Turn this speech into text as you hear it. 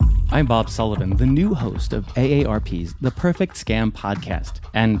I'm Bob Sullivan, the new host of AARP's The Perfect Scam podcast.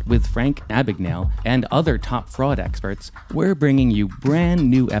 And with Frank Abagnale and other top fraud experts, we're bringing you brand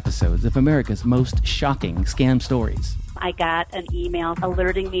new episodes of America's most shocking scam stories. I got an email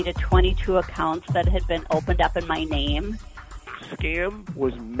alerting me to 22 accounts that had been opened up in my name. Scam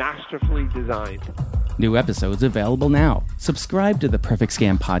was masterfully designed. New episodes available now. Subscribe to the Perfect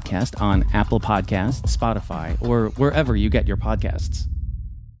Scam podcast on Apple Podcasts, Spotify, or wherever you get your podcasts.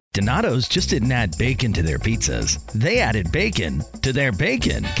 Donato's just didn't add bacon to their pizzas. They added bacon to their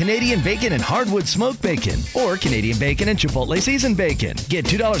bacon. Canadian bacon and hardwood smoked bacon. Or Canadian bacon and Chipotle seasoned bacon. Get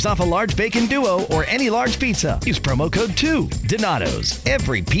 $2 off a large bacon duo or any large pizza. Use promo code 2. Donato's.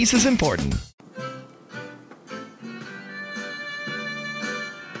 Every piece is important.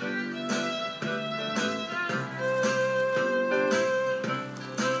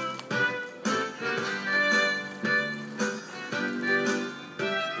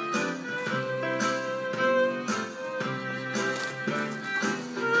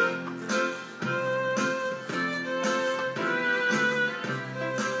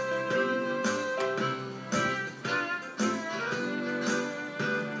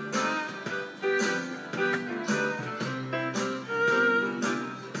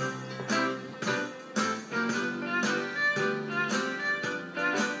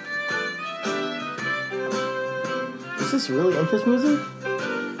 Is this really interest music?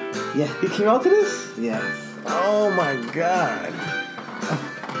 Yeah. You came out to this? Yeah. Oh my god.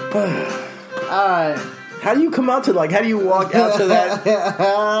 Alright. How do you come out to, like, how do you walk out to that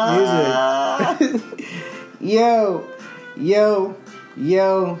music? Yo.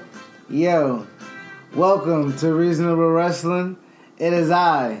 Welcome to Reasonable Wrestling. It is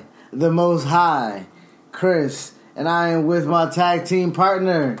I, the Most High, Chris, and I am with my tag team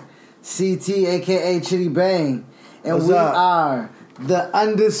partner, CT, aka Chidi Bang. And What's we up? are the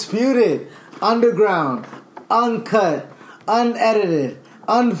undisputed, underground, uncut, unedited,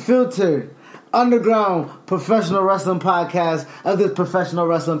 unfiltered, underground professional wrestling podcast of this professional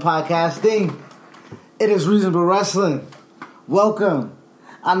wrestling podcasting. It is Reasonable Wrestling. Welcome.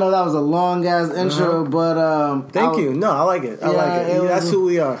 I know that was a long ass intro, but Thank you. No, I like it. I like it. That's who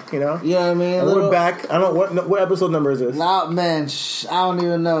we are, you know? Yeah, I mean, we're back. I don't what episode number is this? Nah, man, I don't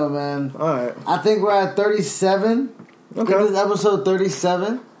even know, man. Alright. I think we're at 37. Okay. This is episode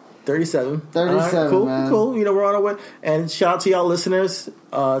 37. 37. 37, Alright, cool, man. cool. You know, we're on our way. And shout out to y'all listeners.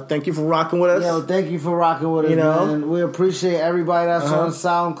 Thank you for rocking with us. Yo, thank you for rocking with us, You know? man. We appreciate everybody that's on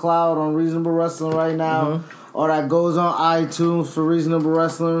SoundCloud, on Reasonable Wrestling right now, or that goes on iTunes for Reasonable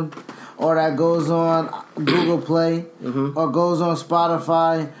Wrestling, or that goes on Google Play, or goes on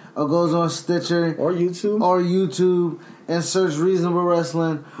Spotify, or goes on Stitcher, Or YouTube. and search Reasonable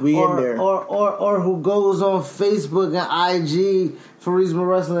Wrestling. We or, in there. Or who goes on Facebook and IG for Reasonable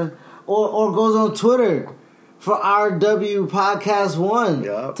Wrestling, or goes on Twitter for RW Podcast 1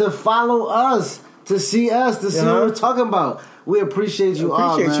 Yup. to follow us, to see us, to see what we're talking about. We appreciate you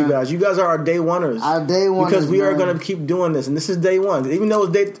all, man. You guys. You guys are our day oneers. Our day oneers, because we are man. going to keep doing this, and this is day one. Even though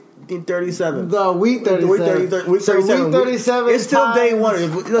it's day 37. The week 37. Week 37. Week 37. It's still day one.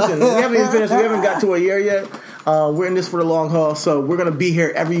 Listen, we haven't even finished. We haven't got to a year yet. We're in this for the long haul, so we're going to be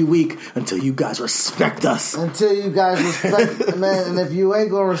here every week until you guys respect us. Until you guys respect, man. And if you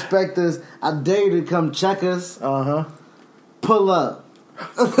ain't going to respect us, I dare you to come check us. Pull up.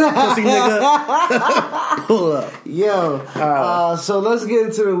 Pussy nigga. Pull up. Yo, so let's get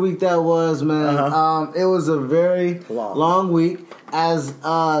into the week that was, man. It was a very long week, as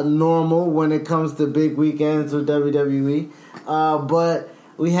normal when it comes to big weekends with WWE. But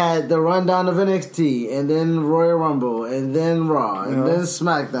we had the rundown of NXT, and then Royal Rumble, and then Raw, and then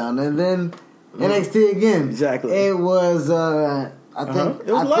SmackDown, and then NXT again. Exactly. It was... I think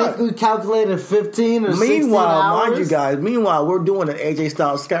we calculated 15 or 16 hours. Mind you guys, we're doing an AJ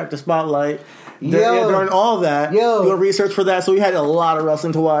Styles character spotlight. During all that, doing research for that, so we had a lot of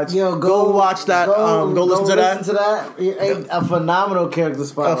wrestling to watch. Go watch that. Go listen to that. A phenomenal character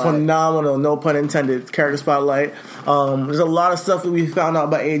spotlight. A phenomenal, no pun intended, character spotlight. There's a lot of stuff that we found out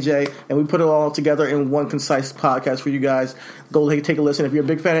about AJ, and we put it all together in one concise podcast for you guys. Go take a listen. If you're a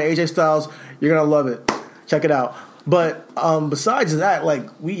big fan of AJ Styles, you're gonna love it. Check it out. But besides that, like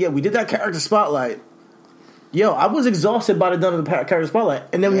we did that character spotlight. Yo, I was exhausted by the done of the character spotlight,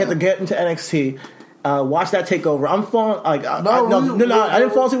 and then we had to get into NXT, watch that takeover. I'm falling like I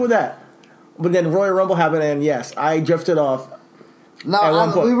didn't fall asleep with that. But then Royal Rumble happened, and yes, I drifted off.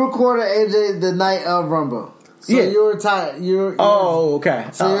 No, we recorded AJ the night of Rumble. So you were tired. Okay.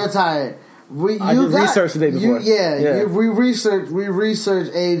 So you're tired. I did research the day before. We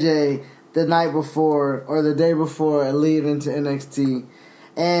researched AJ the night before or the day before and lead into NXT.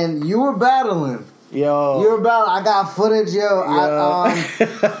 and you were battling. Yo. You're about. I got footage, yo.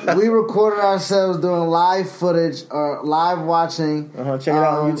 We recorded ourselves doing live footage or live watching. Check it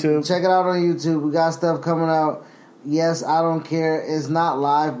out on YouTube. Check it out on YouTube. We got stuff coming out. Yes, I don't care. It's not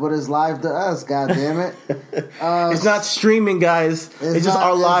live, but it's live to us. God damn it! It's not streaming, guys. It's just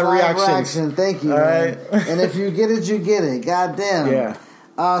our live reactions. Reaction. Thank you. All man. right. And if you get it, you get it. God damn.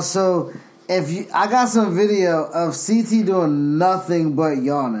 Yeah. So I got some video of CT doing nothing but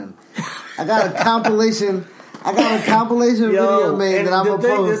yawning. I got a compilation. Video made that I'm gonna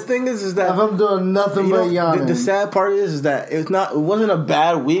post. The thing is that if I'm doing nothing but yawning. The sad part is that it wasn't a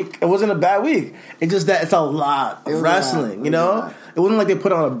bad week. It wasn't a bad week. It's just that it's a lot of wrestling. You know, it wasn't like they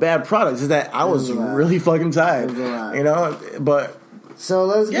put on a bad product. It's just that I was really fucking tired. You know, but. So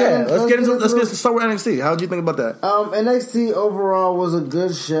let's get start with NXT. How did you think about that? NXT overall was a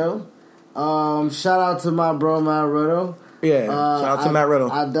good show. Shout out to my bro Matt Riddle. Yeah, shout out to Matt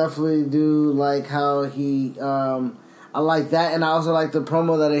Riddle. I definitely do like how he. I like that, and I also like the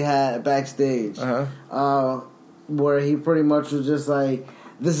promo that he had backstage, where he pretty much was just like,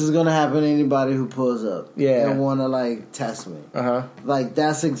 "This is gonna happen to anybody who pulls up, and want to like test me." Like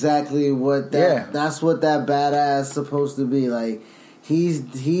that's exactly what that. That's what that badass supposed to be. Like he's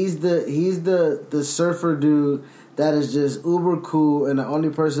the surfer dude that is just uber cool, and the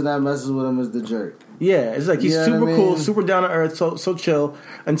only person that messes with him is the jerk. Yeah, it's like he's super cool, super down to earth, so chill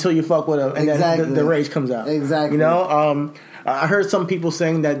until you fuck with him, and then the rage comes out. Exactly. You know, I heard some people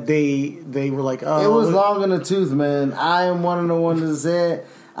saying that they were like, "Oh, it was long in the tooth, man." I am one of the ones that said,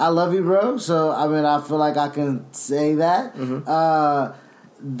 "I love you, bro." So I mean, I feel like I can say that.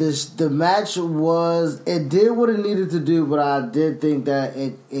 The match it did what it needed to do, but I did think that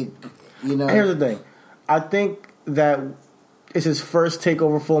it you know. Here's the thing, I think that it's his first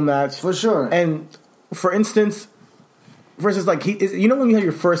takeover full match for sure, and. For instance, versus like you know when you have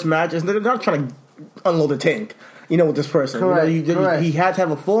your first match, they're not trying to unload the tank. You know, with this person, correct, he had to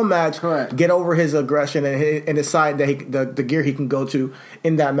have a full match, correct. Get over his aggression and decide that the gear he can go to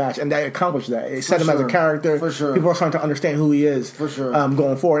in that match, and that accomplished that. It set him as a character. For sure, people are starting to understand who he is. For sure,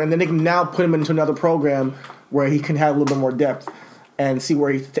 going forward, and then they can now put him into another program where he can have a little bit more depth and see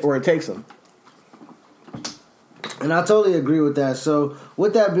where it takes him. And I totally agree with that. So,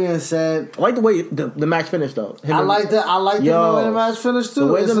 with that being said, I like the way the match finished, though. I like the way the match finished too.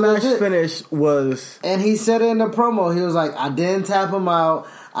 The way the match finished was, and he said it in the promo. He was like, "I didn't tap him out.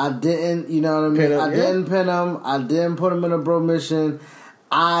 I didn't, you know what I mean? I didn't pin him. I didn't put him in a bro mission.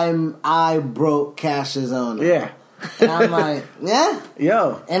 I broke Cash's owner." Yeah. And I'm like, yeah.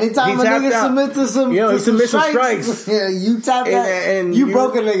 Yo. Anytime a nigga submit to some strikes. Yeah, you tap that, and you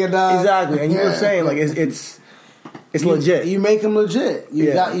broke a nigga, dog. Exactly. And you were saying, like, it's legit. You make him legit.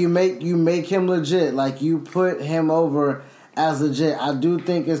 You make him legit. Like you put him over as legit. I do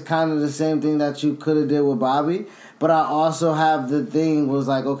think it's kind of the same thing that you could have did with Bobby, but I also have the thing was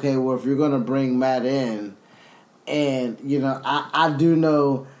like, okay, well if you're gonna bring Matt in, and you know I do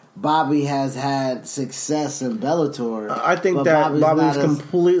know Bobby has had success in Bellator. I think that Bobby's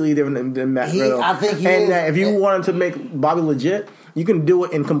completely different than Matt Riddle. I think that if you wanted to make Bobby legit, you can do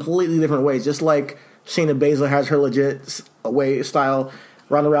it in completely different ways, just like Shayna Baszler has her legit style.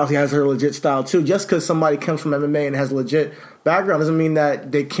 Ronda Rousey has her legit style too. Just because somebody comes from MMA and has a legit background doesn't mean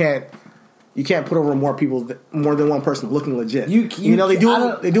that you can't put over more than one person looking legit. They do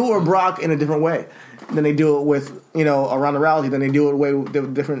it with Brock in a different way than they do it with a Ronda Rousey. Than they do it way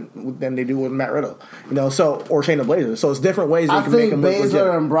different than they do with Matt Riddle. Or Shayna Baszler. So it's different ways that you can make them look legit.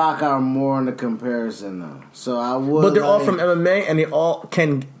 Baszler and Brock are more in the comparison though. So I would. But they're all from MMA and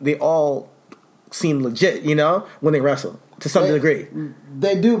they all seem legit, when they wrestle to some degree.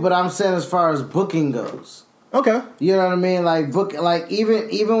 They do, but I'm saying as far as booking goes. Okay. You know what I mean? Like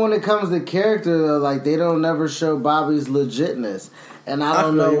even when it comes to character though, like they don't never show Bobby's legitness. And I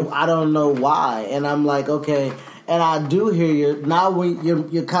don't know why. And I'm like, okay, and I do hear you. Now when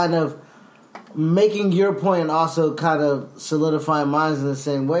you're kind of making your point and also kind of solidifying mine in the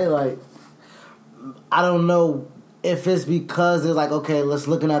same way, like I don't know if it's because they're like, okay, let's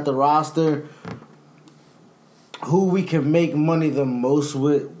looking at the roster, who we can make money the most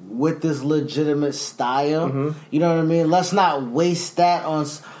with this legitimate style. Mm-hmm. You know what I mean? Let's not waste that on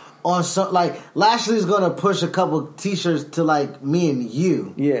some, like Lashley's gonna push a couple t-shirts to like me and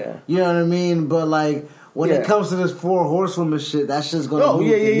you. Yeah. You know what I mean? But like when it comes to this 4 horsewoman shit, that shit's gonna move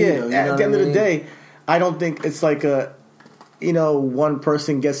the needle. At the end of the day, I don't think it's like a one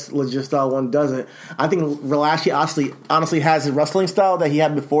person gets legit style, one doesn't. I think Lashley honestly has his wrestling style that he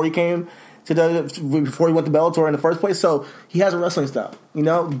had before he came to before he went to Bellator in the first place. So he has a wrestling style, you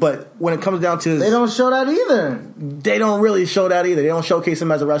know. But when it comes down to they don't show that either. They don't really show that either. They don't showcase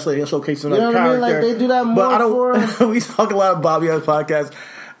him as a wrestler. They don't showcase him as a character. I mean? Like they do that more. But I don't. We talk a lot of Bobby on the podcast.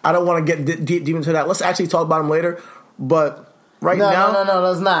 I don't want to get deep into that. Let's actually talk about him later. But now, no,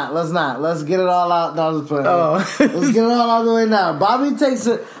 let's not. Let's get it all out. No, let's get it all out of the way now. Bobby takes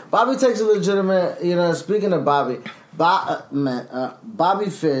a legitimate. You know, speaking of Bobby, Bobby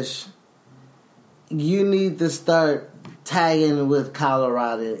Fish. You need to start tagging with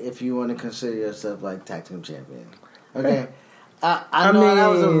Colorado if you want to consider yourself like tag team champion. Okay, I know that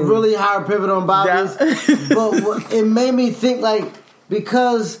was a really hard pivot on Bobby's, but it made me think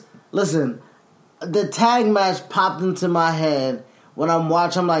because listen, the tag match popped into my head when I'm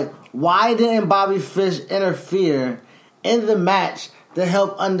watching. I'm like, why didn't Bobby Fish interfere in the match to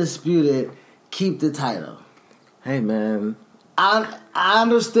help Undisputed keep the title? Hey man. I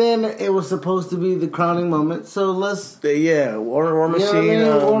understand that it was supposed to be the crowning moment, so let's... Yeah, War Machine. You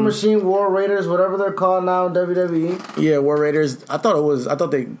know what I mean? War Machine, War Raiders, whatever they're called now in WWE. Yeah, War Raiders. I thought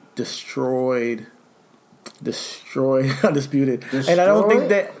they destroyed Undisputed. And I don't think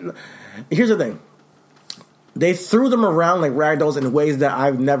that... Here's the thing. They threw them around like ragdolls in ways that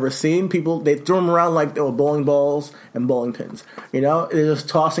I've never seen. They threw them around like they were bowling balls and bowling pins. You know? They're just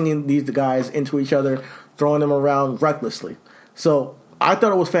tossing these guys into each other, throwing them around recklessly. So I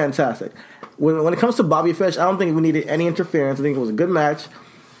thought it was fantastic. When it comes to Bobby Fish, I don't think we needed any interference. I think it was a good match.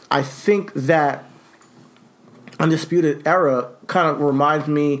 I think that Undisputed Era kind of reminds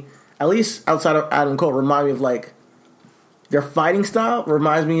me, at least outside of Adam Cole, remind me of like their fighting style.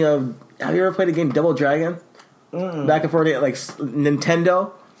 Reminds me of, have you ever played the game Double Dragon? Back and forth, like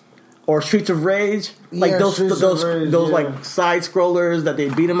Nintendo or Streets of Rage, like those like side scrollers that they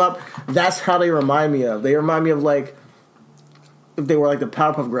beat them up. That's how they remind me of. They remind me of like if they were like the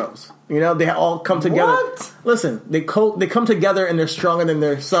Powerpuff Girls. You know, they all come together. What? Listen, they come together and they're stronger than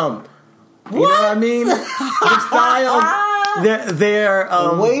their sum. You know what I mean? The style. They're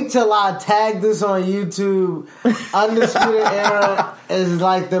wait till I tag this on YouTube. Undisputed Era is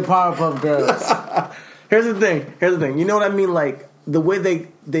like the Powerpuff Girls. Here's the thing. You know what I mean? Like the way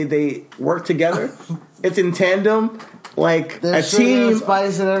they work together, it's in tandem. Like their a team,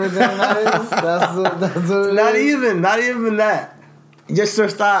 spice and everything. That's what it not is. Not even that. Just their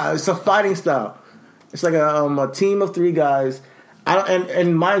style. It's a fighting style. It's like a team of three guys.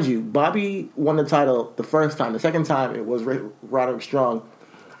 And mind you, Bobby won the title the first time. The second time it was Roderick Strong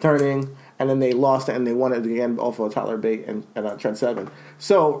turning, and then they lost it and they won it again off of Tyler Bate and Trent Seven.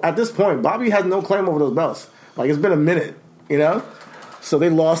 So at this point, Bobby has no claim over those belts. Like it's been a minute, you know. So they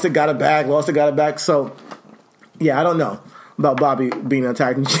lost it, got it back. So yeah, I don't know about Bobby being a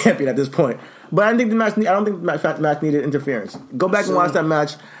tag team champion at this point. But I don't think the match needed interference. Go back and watch that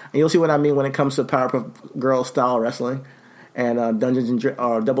match, and you'll see what I mean when it comes to Powerpuff Girls style wrestling and Dungeons and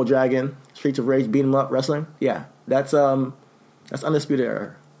Double Dragon, Streets of Rage, beat 'em up wrestling. Yeah, that's Undisputed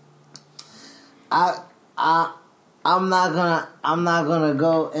Era. I'm not gonna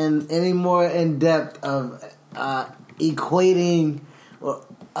go in any more in depth of equating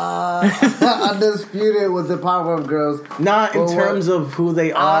Undisputed with the Powerpuff Girls. Not in terms of who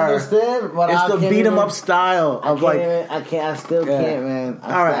they are. I understand, but it's the beat 'em up style of I still can't, man.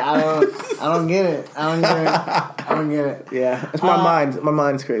 I don't get it. I don't get it. Yeah, it's my mind. My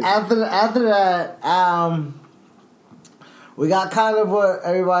mind's crazy. After that, we got kind of what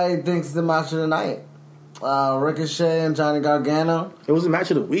everybody thinks is the match of the night. Ricochet and Johnny Gargano. It was the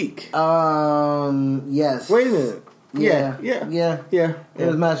match of the week. Yes. Wait a minute. Yeah. It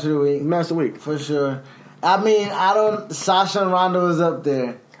was match of the week. Match of the week. For sure. I mean, Sasha and Ronda was up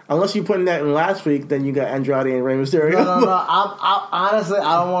there. Unless you putting that in last week, then you got Andrade and Rey Mysterio. No. I honestly,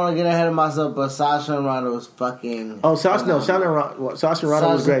 I don't want to get ahead of myself, but Sasha and Ronda was fucking... Sasha and Ronda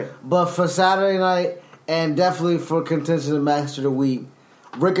was great. But for Saturday night, and definitely for contention of match of the week,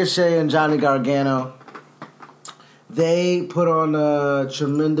 Ricochet and Johnny Gargano, they put on a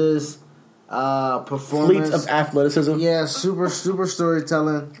tremendous performance. Fleet of athleticism. Yeah, super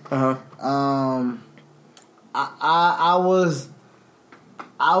storytelling. I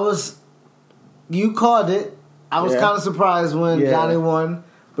was. You called it. I was kind of surprised when Johnny won,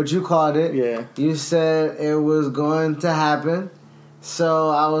 but you called it. Yeah. You said it was going to happen, so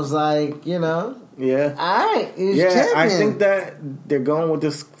I was like, you know. Yeah. All right. Champion. I think that they're going with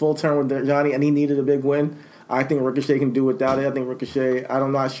this full turn with Johnny, and he needed a big win. I think Ricochet can do without it. I think Ricochet,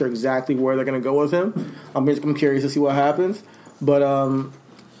 I'm not sure exactly where they're going to go with him. I'm curious to see what happens. But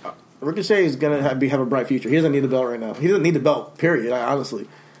Ricochet is going to have a bright future. He doesn't need the belt right now. He doesn't need the belt, period, honestly.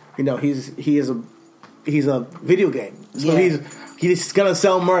 You know, he is a he's a video game. So he's gonna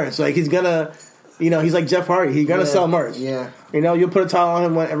sell merch. Like he's gonna, he's like Jeff Hardy. He's gonna sell merch. Yeah. You'll put a title on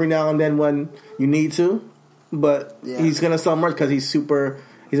him every now and then when you need to, but he's gonna sell merch because he's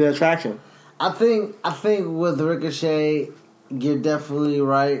an attraction. I think with Ricochet, you're definitely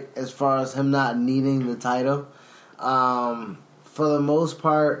right as far as him not needing the title. For the most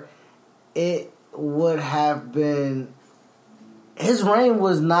part, it would have been. His reign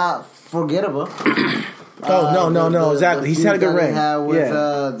was not forgettable. No, exactly. He's had a good reign.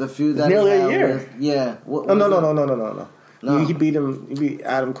 The feud that nearly he had a year. No. He beat him. He beat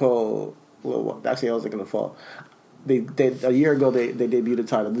Adam Cole. Well, actually, I was looking to fall. They a year ago they debuted the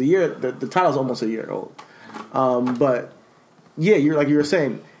title. The title's almost a year old. But yeah, you were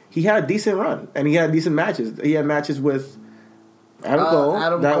saying, he had a decent run and he had decent matches. He had matches with Adam Cole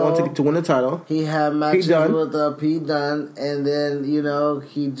went to win the title. He had matches with Pete Dunne, and then he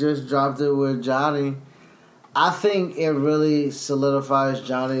just dropped it with Johnny. I think it really solidifies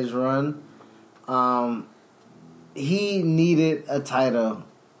Johnny's run. He needed a title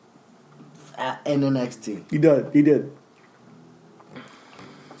in NXT. He did.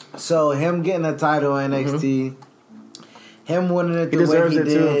 So him getting a title in NXT, him winning it the way he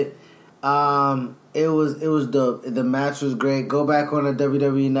did, it was dope. The match was great. Go back on the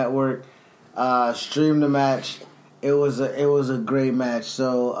WWE Network, stream the match. It was a great match.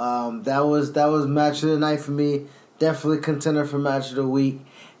 So that was match of the night for me. Definitely contender for match of the week,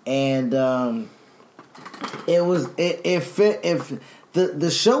 and it fit. If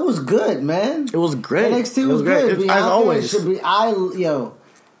the show was good, man. It was great. NXT was good. As always. The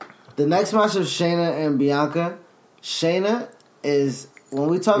next match of Shayna and Bianca. Shayna is, when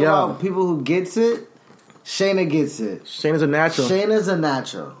we talk about people who gets it, Shayna gets it. Shayna's a natural.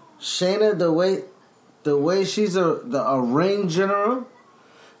 Shayna, the way she's a ring general,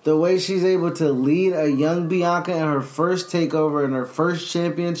 the way she's able to lead a young Bianca in her first takeover in her first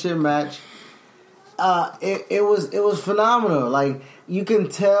championship match, it was phenomenal. Like, you can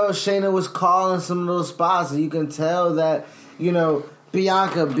tell Shayna was calling some of those spots, and you can tell that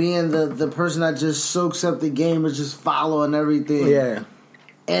Bianca, being the person that just soaks up the game, is just following everything. Yeah.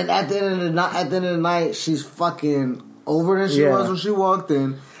 And at the end of the night, she's fucking over than she was when she walked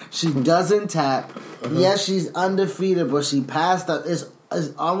in. She doesn't tap. Yes, she's undefeated, but she passed out. It's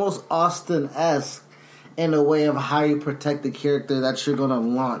almost Austin-esque in a way of how you protect the character that you're going to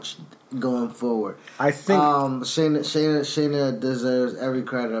launch going forward. I think Shayna deserves every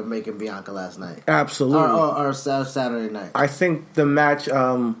credit of making Bianca last night. Absolutely. Or Saturday night. I think the match.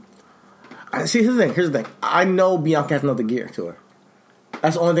 Here's the thing. I know Bianca has another gear to her.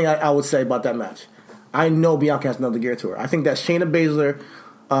 That's the only thing I would say about that match. I know Bianca has another gear to her. I think that Shayna Baszler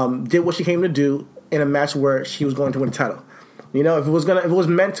did what she came to do in a match where she was going to win the title. If it was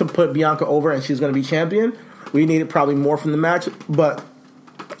meant to put Bianca over and she was going to be champion, we needed probably more from the match. But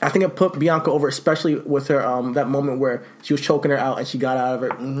I think it put Bianca over, especially with her that moment where she was choking her out and she got out of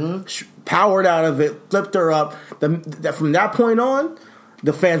it, powered out of it, flipped her up. From that point on,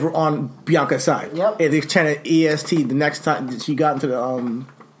 the fans were on Bianca's side. Yep. And they chanted EST the next time she got into the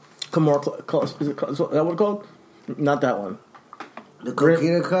Kimura Clutch. Is that what it's called? Not that one. The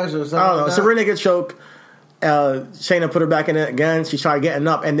Coquina Clutch or something? I don't know. Serena gets choked. Shayna put her back in it again. She tried getting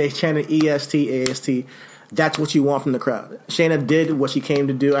up, and they chanted EST, AST. That's what you want from the crowd. Shayna did what she came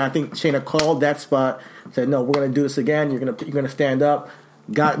to do. And I think Shayna called that spot, said, "No, we're going to do this again. You're going to stand up."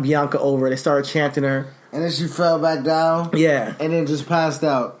 Got Bianca over. They started chanting her, and then she fell back down. Yeah, and then just passed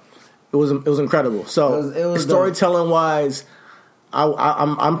out. It was incredible. So it was storytelling wise,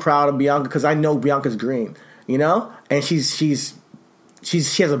 I'm proud of Bianca because I know Bianca's green, and she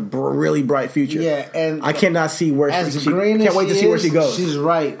has a really bright future. Yeah, and I cannot see where can't wait to see where she goes. She's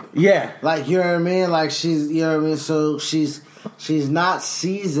right. Yeah, like you know what I mean. Like So she's not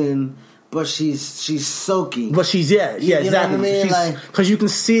seasoned, but she's soaking. But she's exactly. You know what I mean? Because you can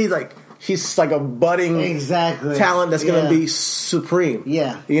see she's like a budding talent that's going to be supreme.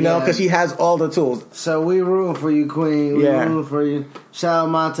 Yeah. Because she has all the tools. So we rooting for you, Queen. We rooting for you. Shout out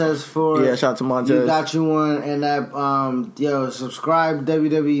Montez for shout out to Montez. You got you one. And that, subscribe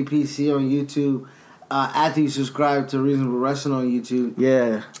WWE PC on YouTube. After you subscribe to Reasonable Wrestling on YouTube.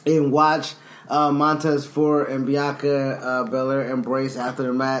 Yeah. And watch Montez Ford and Bianca Belair embrace after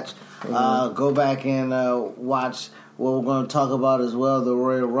the match. Go back and watch what we're going to talk about as well, the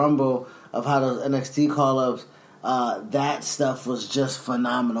Royal Rumble, of how those NXT call-ups, that stuff was just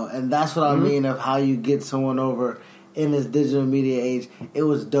phenomenal. And that's what I mean of how you get someone over in this digital media age. It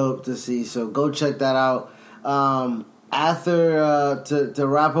was dope to see. So go check that out. After, to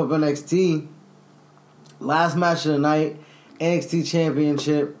wrap up NXT, last match of the night, NXT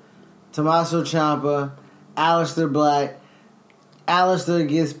Championship, Tommaso Ciampa, Aleister Black. Aleister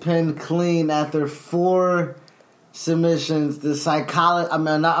gets pinned clean after 4 submissions.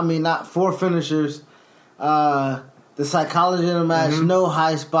 The not 4 finishers. The psychology in the match, no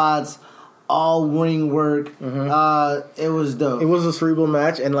high spots, all ring work. It was dope. It was a cerebral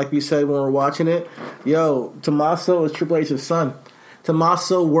match, and like we said when we were watching it, Tommaso is Triple H's son.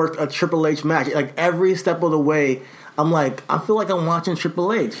 Tommaso worked a Triple H match. Like, every step of the way, I'm like, I feel like I'm watching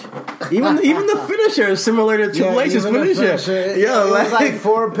Triple H. Even the finisher is similar to Triple H's finisher. It was like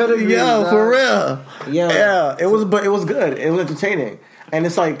 4 pedigrees. For real. Yeah. It was good. It was entertaining. And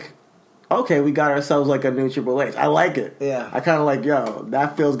it's like, okay, we got ourselves like a new Triple H. I like it. Yeah. I kind of like,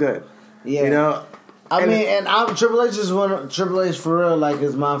 that feels good. Yeah. You know? I mean, Triple H is Triple H for real, like,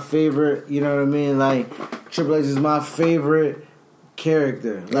 is my favorite, you know what I mean? Like, Triple H is my favorite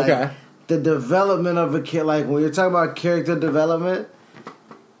character. Like, the development of a kid, like, when you're talking about character development,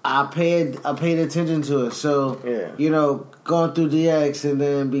 I paid attention to it. So, going through DX and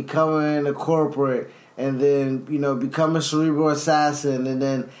then becoming a corporate and then, becoming a cerebral assassin and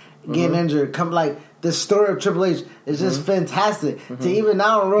then getting injured. The story of Triple H is just fantastic. To even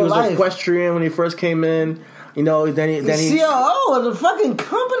now in real life. He was equestrian when he first came in. Then he COO of the fucking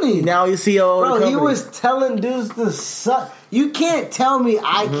company. Now he's COO of the company. He was telling dudes to suck. You can't tell me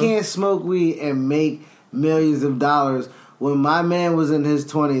I can't smoke weed and make millions of dollars when my man was in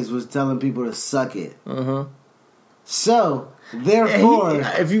his 20s was telling people to suck it. So, therefore...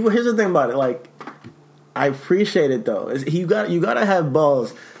 here's the thing about it. Like, I appreciate it, though. You got to have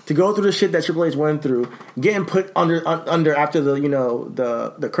balls to go through the shit that Triple H went through, getting put under after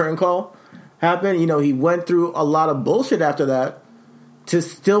the curtain call happened. He went through a lot of bullshit after that to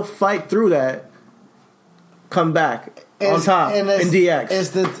still fight through that, come back on top in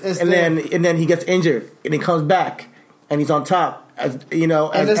DX, and then he gets injured and he comes back and he's on top. It's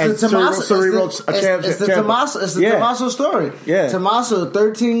the Tommaso story. Yeah, Tommaso,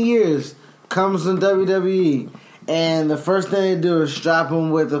 13 years, comes in WWE. And the first thing they do is strap him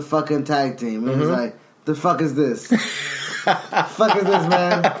with a fucking tag team. And he's like, the fuck is this? Fuck is this,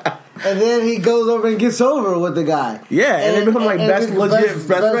 man? And then he goes over and gets over with the guy. Yeah, and they become like best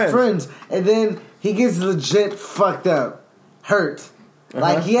friends. And then he gets legit fucked up. Hurt.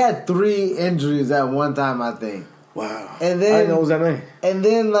 Like, he had 3 injuries at one time, I think. Wow. And then, I didn't know what that meant. And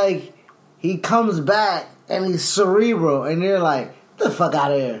then, like, he comes back and he's cerebral. And you're like, get the fuck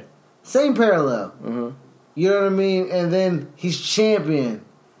out of here. Same parallel. You know what I mean? And then he's champion.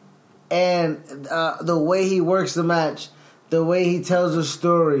 And the way he works the match, the way he tells the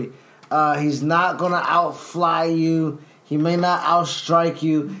story, he's not going to outfly you. He may not outstrike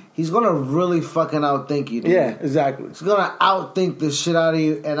you. He's going to really fucking outthink you, dude. Yeah, exactly. He's going to outthink the shit out of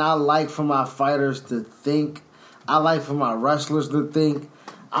you. And I like for my fighters to think. I like for my wrestlers to think.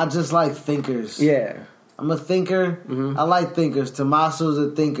 I just like thinkers. Yeah. I'm a thinker. I like thinkers. Tommaso's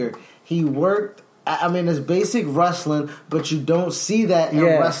a thinker. He worked. I mean, it's basic wrestling, but you don't see that in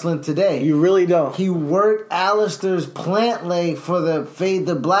wrestling today. You really don't. He worked Aleister's plant leg for the fade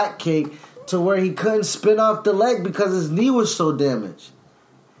the black cake to where he couldn't spin off the leg because his knee was so damaged.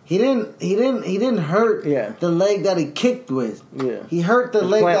 He didn't hurt the leg that he kicked with. Yeah. He hurt the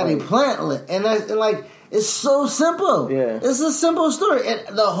leg that he planted. And it's so simple. Yeah. It's a simple story.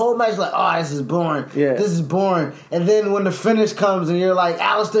 And the whole match is like, oh, this is boring. Yeah. This is boring. And then when the finish comes and you're like,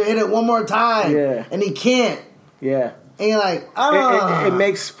 Aleister, hit it one more time. Yeah. And he can't. Yeah. And you're like, oh. It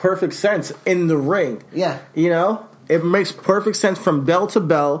makes perfect sense in the ring. Yeah. It makes perfect sense from bell to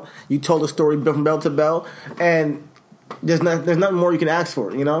bell. You told a story from bell to bell. And there's nothing more you can ask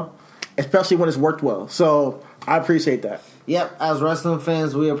for, Especially when it's worked well. So I appreciate that. Yep, as wrestling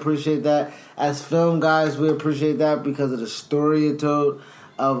fans, we appreciate that. As film guys, we appreciate that because of the story it told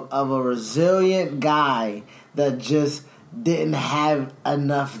of a resilient guy that just didn't have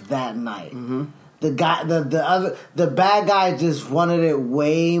enough that night. The guy, the bad guy just wanted it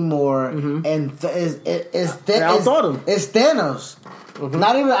way more, and it's outthought him. It's Thanos.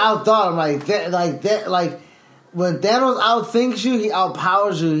 Not even outthought him. Like when Thanos outthinks you, he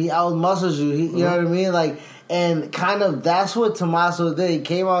outpowers you, he outmuscles you. You know what I mean? Like. And kind of that's what Tommaso did. He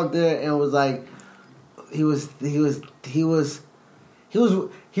came out there and was like, he wore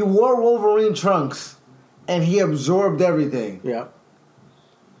Wolverine trunks, and he absorbed everything. Yeah,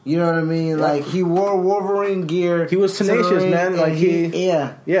 you know what I mean. Yeah. Like he wore Wolverine gear. He was tenacious, man. Like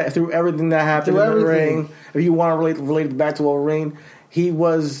through everything that happened in the ring. If you want to relate it back to Wolverine, he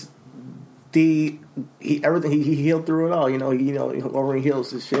was everything. He healed through it all. Wolverine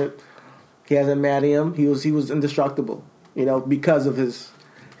heals his shit. He hasn't mad at him. He was indestructible, because of his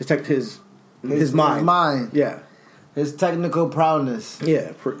mind. His mind. Yeah. His technical prowess.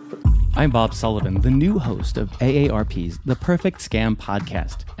 Yeah. I'm Bob Sullivan, the new host of AARP's The Perfect Scam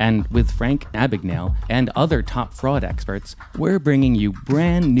podcast. And with Frank Abagnale and other top fraud experts, we're bringing you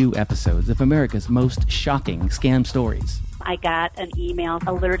brand new episodes of America's most shocking scam stories. I got an email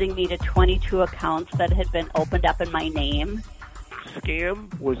alerting me to 22 accounts that had been opened up in my name.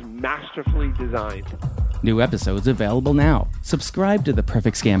 Scam was masterfully designed. New episodes available now. Subscribe to the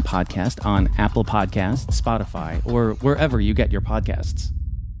Perfect Scam podcast on Apple Podcasts, Spotify, or wherever you get your podcasts.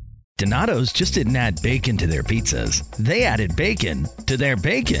 Donato's just didn't add bacon to their pizzas. They added bacon to their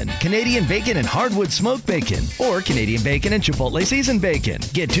bacon. Canadian bacon and hardwood smoked bacon. Or Canadian bacon and Chipotle seasoned bacon.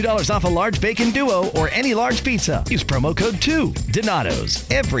 Get $2 off a large bacon duo or any large pizza. Use promo code 2. Donato's.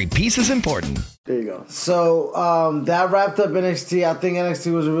 Every piece is important. There you go. So that wrapped up NXT. I think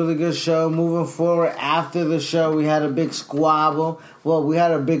NXT was a really good show. Moving forward, after the show, we had a big squabble. Well, we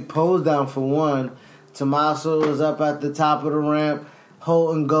had a big pose down for one. Tommaso was up at the top of the ramp,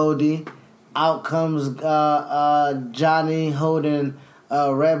 holding Goldie. Out comes Johnny holding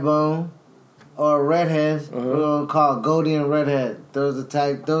Redbone or Redhead. We're gonna call it Goldie and Redhead. Those are the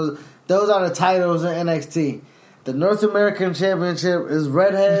titles in NXT. The North American Championship is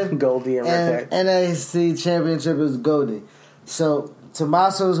Redhead. Goldie and Redhead. NXT Championship is Goldie. So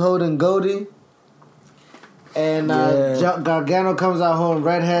Tommaso's holding Goldie. And Gargano comes out holding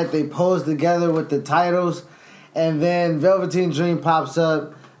Redhead. They pose together with the titles. And then Velveteen Dream pops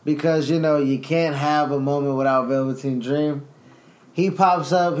up because, you can't have a moment without Velveteen Dream. He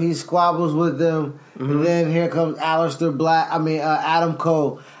pops up. He squabbles with them. And then here comes Adam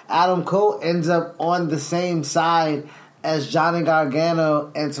Cole. Adam Cole ends up on the same side as Johnny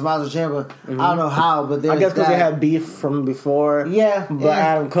Gargano and Tommaso Ciampa. I don't know how, but I guess because they had beef from before. Yeah. But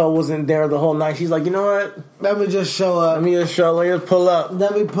Adam Cole wasn't there the whole night. She's like, you know what? Let me just show up. Let me pull up.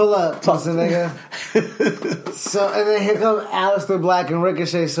 Let me pull up. Listen, nigga. So, and then here comes Aleister Black and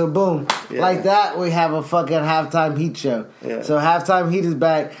Ricochet. So, boom. Yeah. Like that, we have a fucking Halftime Heat show. Yeah. So, Halftime Heat is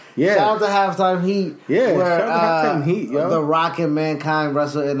back. Yeah. Shout out to Halftime Heat. Yeah, where, shout out to Halftime Heat, yo. The Rock and Mankind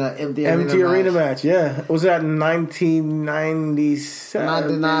wrestled in an empty arena match. Yeah. Was that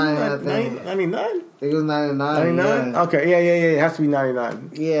 1997? 99, I think. 99? I think it was 99. 99? Yeah. Okay, yeah. It has to be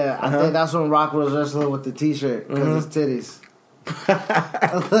 99. Yeah, I think that's when Rock was wrestling with the t-shirt because it's titties.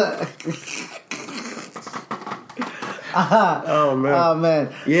 Oh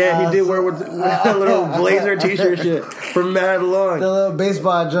man! Yeah, he did wear with a little blazer t-shirt shit from Mad Long. The little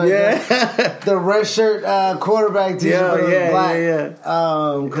baseball joint. Yeah, the red shirt quarterback t-shirt. Yeah.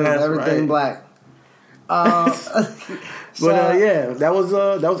 Because everything black. But that was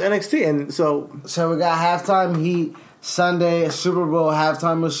NXT, and so we got Halftime Heat Sunday, Super Bowl,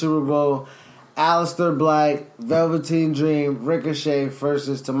 halftime of Super Bowl. Aleister Black, Velveteen Dream, Ricochet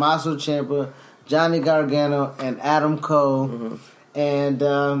versus Tommaso Ciampa, Johnny Gargano, and Adam Cole. And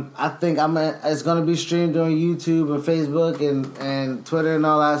I think it's going to be streamed on YouTube and Facebook and Twitter and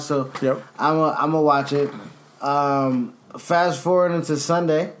all that. So I'm gonna watch it. Fast forward into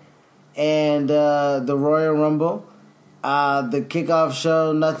Sunday and the Royal Rumble. The kickoff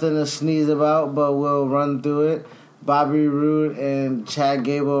show, nothing to sneeze about, but we'll run through it. Bobby Roode and Chad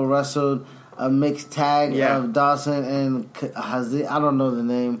Gable wrestled a mixed tag of Dawson and Hazi. I don't know the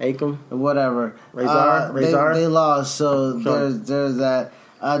name. Akam? Whatever. Razor? They lost, so there's that.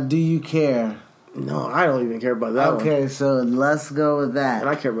 Do you care? No, I don't even care about that one. Okay, so let's go with that. And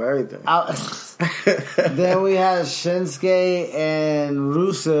I care about everything. Then we had Shinsuke and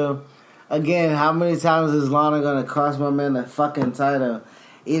Rusev. Again, how many times is Lana going to cost my man a fucking title?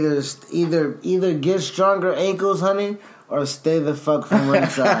 Either get stronger ankles, honey, or stay the fuck from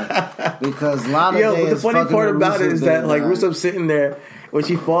ringside. Because Lana Day the funny part about it is that like Rusev's sitting there when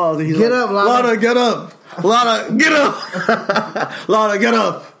she falls and he's get like, up, Lana, get up. Lana, get up. Lana, get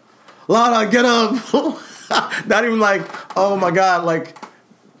up. Lana, get up. Not even like, oh my God, like,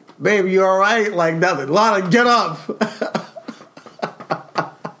 baby, you alright? Like nothing. Lana, get up.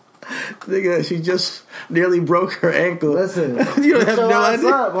 Nigga, she just nearly broke her ankle. Listen, you don't have no idea.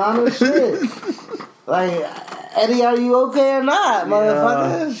 What's up, Lana? Shit. Like, Eddie, are you okay or not,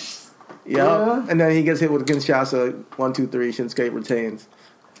 motherfucker? Yeah. And then he gets hit with Kinshasa. 1, 2, 3. Shinsuke retains.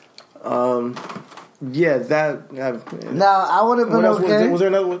 That. Now, I would have been okay. Was there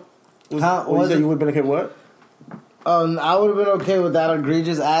another one? You would have been okay? What? I would have been okay with that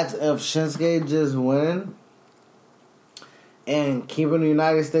egregious act of Shinsuke just winning and keeping the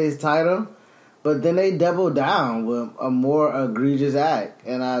United States title. But then they doubled down with a more egregious act.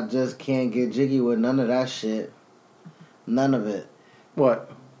 And I just can't get jiggy with none of that shit. None of it.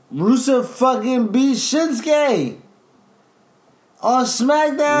 What? Rusev fucking beat Shinsuke. On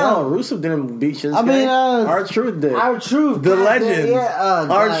SmackDown? No, Rusev didn't beat Shinsuke. R-Truth did. R-Truth. The legend. Yeah,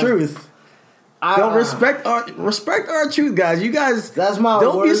 R-Truth. Don't respect R-Truth, guys. You guys, that's my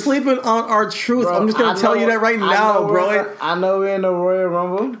don't worst. Be sleeping on R-Truth. I'm just going to tell you that right now, bro. I know we're in the Royal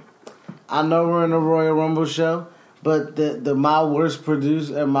Rumble. I know we're in the Royal Rumble show. But the my worst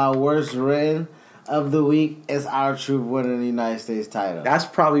produced and my worst written of the week is R-Truth winning the United States title. That's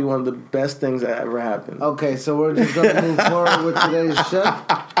probably one of the best things that ever happened. Okay, so we're just going to move forward with today's show.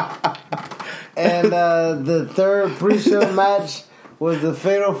 And the third pre-show match was the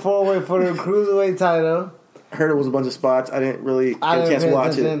Fatal 4-Way for the Cruiserweight title. I heard it was a bunch of spots. I didn't really get a chance to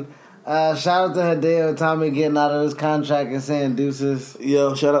watch it. Shout out to Hideo Itami getting out of his contract and saying deuces.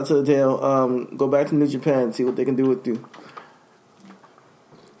 Yo, shout out to Hideo. Go back to New Japan, see what they can do with you.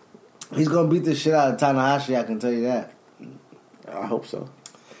 He's going to beat the shit out of Tanahashi, I can tell you that. I hope so.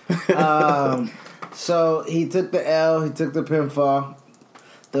 So he took the L, he took the pinfall.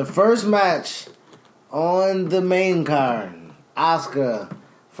 The first match on the main card, Asuka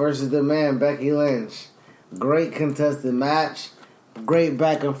versus the man, Becky Lynch. Great contested match. Great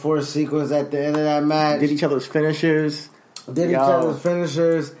back and forth sequence at the end of that match. Did each other's finishers.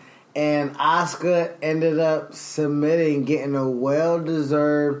 And Asuka ended up submitting, getting a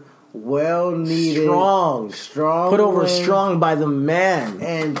well-deserved, well-needed, strong put over win, strong by the man,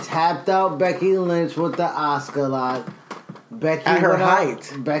 and tapped out Becky Lynch with the Asuka lock.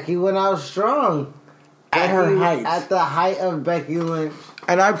 Becky went out strong. At the height of Becky Lynch.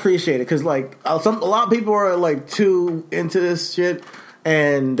 And I appreciate it because, like, a lot of people are, like, too into this shit.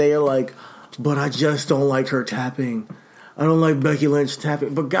 And they are like, but I just don't like her tapping. I don't like Becky Lynch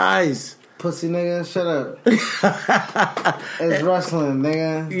tapping. But, guys. Pussy nigga, shut up. It's wrestling,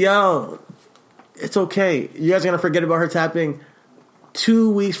 nigga. Yo, it's okay. You guys are going to forget about her tapping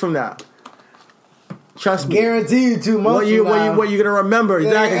 2 weeks from now. Trust me. Guarantee you 2 months from now. What you're going to remember.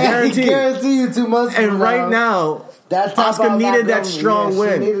 Exactly. Guarantee you 2 months from now. And right now, Asuka needed that strong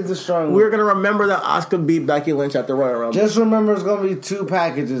win. She needed the strong win. We're going to remember that Asuka beat Becky Lynch at the Royal Rumble. Just remember it's going to be 2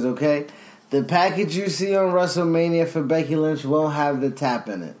 packages, okay? The package you see on WrestleMania for Becky Lynch won't have the tap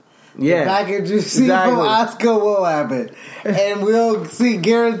in it. Yeah. The package you see from Asuka will have it. And we'll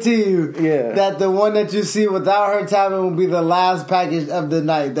guarantee you that the one that you see without her tapping will be the last package of the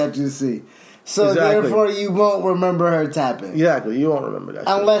night that you see. So therefore you won't remember her tapping. Exactly. You won't remember that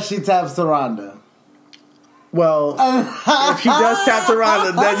unless she taps to Ronda. Well, if she does tap to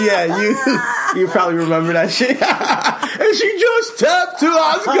Ronda, then you probably remember that shit. And she just tapped to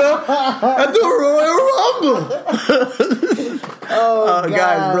Asuka at the Royal Rumble.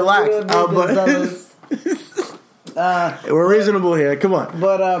 Guys, relax. We're reasonable here. Come on.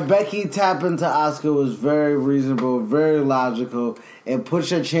 But Becky tapping to Asuka was very reasonable, very logical, and push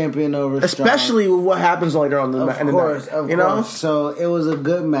her champion over. Especially with what happens later on the night. Of course. Know? So it was a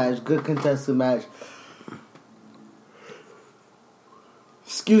good match, good contested match.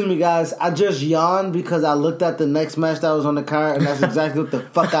 Excuse me, guys. I just yawned because I looked at the next match that was on the card, and that's exactly what the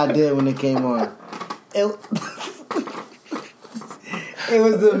fuck I did when it came on. It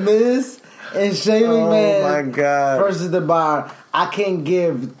was The Miz and Shane McMahon versus The Bar. I can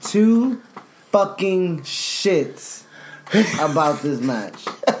give 2 fucking shits about this match.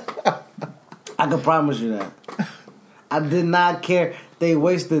 I can promise you that. I did not care. They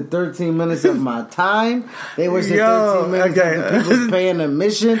wasted 13 minutes of my time. They wasted 13 minutes of the people paying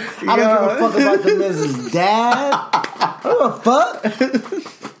admission. I don't give a fuck about the Miz's dad. I don't give a fuck.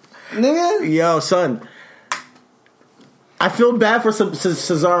 Nigga. Yo, son. I feel bad for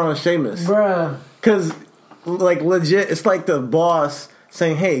Cesaro and Sheamus. Bruh. Because, like, legit, it's like the boss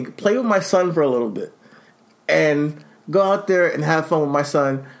saying, hey, play with my son for a little bit. And go out there and have fun with my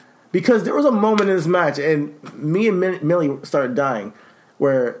son. Because there was a moment in this match, and me and Millie started dying,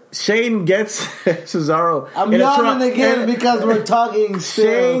 where Shane gets Cesaro. I'm yawning again because we're talking still.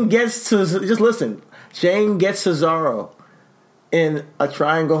 Shane gets Cesaro in a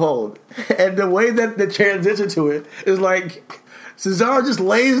triangle hold. And the way that the transition to it is like, Cesaro just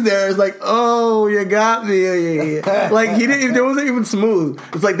lays there. It's like, oh, you got me. Like, it wasn't even smooth.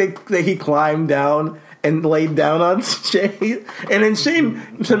 It's like he climbed down and laid down on Shane. And then Shane,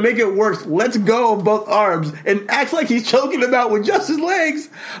 to make it worse, lets go of both arms and acts like he's choking him out with just his legs.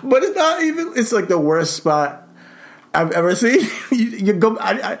 But it's not even, it's like the worst spot I've ever seen.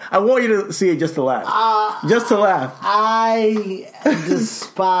 I want you to see it just to laugh. Just to laugh. I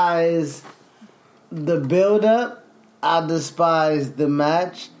despise the build-up. I despise the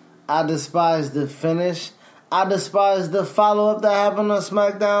match. I despise the finish. I despise the follow-up that happened on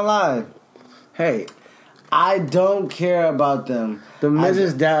SmackDown Live. Hey, I don't care about them. The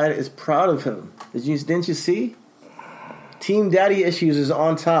Miz's dad is proud of him. Didn't you see? Team Daddy Issues is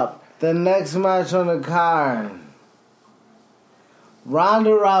on top. The next match on the card.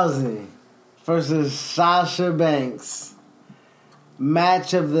 Ronda Rousey versus Sasha Banks.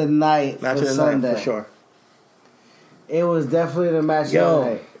 Match of the night Match for of the Sunday. night, for sure. It was definitely the match of the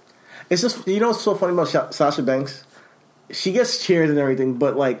night. It's just, you know what's so funny about Sasha Banks? She gets cheered and everything,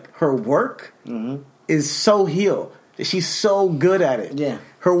 but like her work is so heel. She's so good at it. Yeah.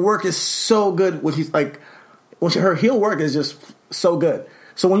 Her work is so good. Her heel work is just so good.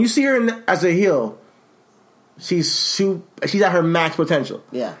 So when you see her as a heel, she's at her max potential.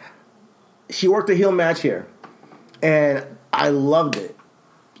 Yeah. She worked a heel match here, and I loved it.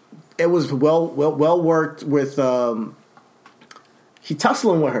 It was well worked with. She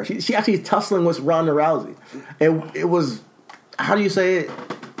tussling with her. She actually tussling with Ronda Rousey. It was, how do you say it?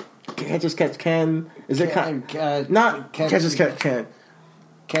 Catch as catch can. Is it not catch as catch can?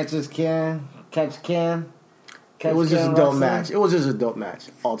 Catch as can. Catch can. It was just a dope match. It was just a dope match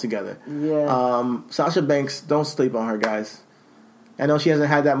altogether. Yeah. Sasha Banks, don't sleep on her, guys. I know she hasn't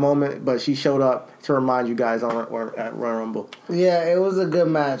had that moment, but she showed up to remind you guys at Royal Rumble. Yeah, it was a good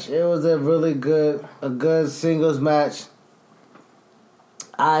match. It was a really good singles match.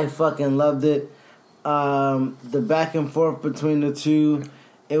 I fucking loved it. The back and forth between the two,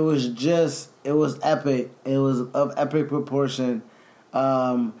 it was epic. It was of epic proportion.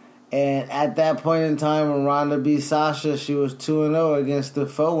 And at that point in time, when Ronda beat Sasha, she was 2-0 against the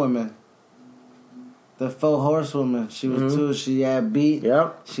faux women. The faux horsewoman. She was 2. She had beat.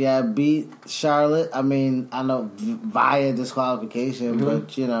 Yep. She had beat Charlotte. I mean, I know via disqualification,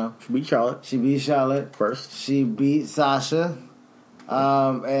 but you know, She beat Charlotte. She beat Charlotte First. She beat Sasha.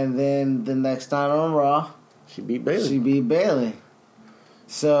 And then the next time on Raw, She beat Bayley.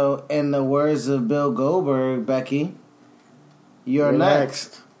 So, in the words of Bill Goldberg, Becky, you're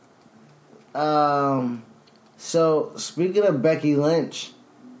next. So, speaking of Becky Lynch,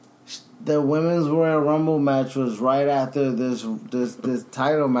 the Women's Royal Rumble match was right after this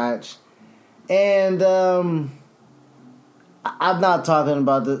title match. And, I'm not talking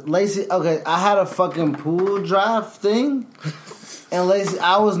about this. Lacey, okay, I had a fucking pool draft thing. And Lacey,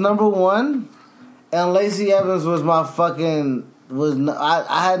 I was number 1. And Lacey Evans was my fucking...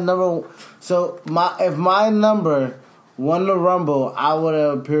 I had number... So, if my number won the Rumble, I would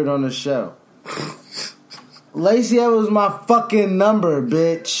have appeared on the show. Lacey Evans was my fucking number,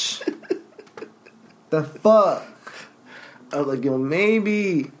 bitch. The fuck? I was like,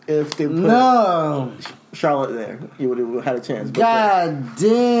 maybe if they put Charlotte there, you would have had a chance. But God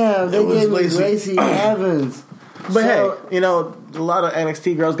damn, they gave me Lacey Evans. But hey, a lot of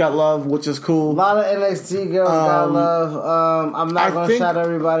NXT girls got love, which is cool. A lot of NXT girls got love. I'm not going to shout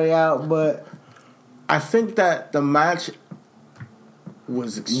everybody out, but I think that the match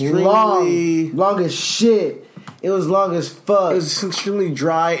was extremely long as shit. It was long as fuck. It was extremely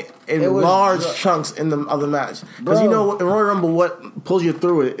dry in large chunks in the other match. Because in Royal Rumble, what pulls you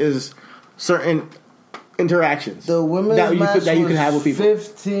through it is certain interactions. The women's match that you can have with people.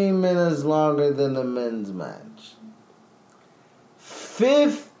 15 minutes longer than the men's match.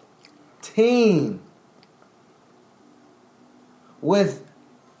 15. With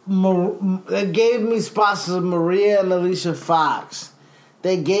they gave me spots for Maria and Alicia Fox.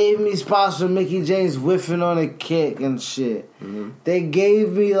 They gave me spots for Mickie James whiffing on a kick and shit. Mm-hmm. They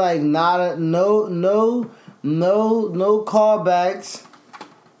gave me like no callbacks.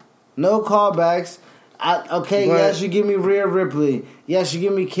 No callbacks. Yes, you give me Rhea Ripley. Yes, you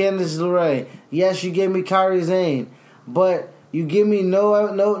give me Candice LeRae. Yes, you gave me Kairi Sane. But you give me no.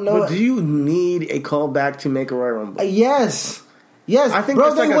 But do you need a callback to make a Royal Rumble? Yes. Yes, I think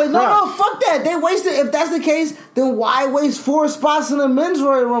bro. that's No, fuck that. They wasted. If that's the case, then why waste 4 spots in the men's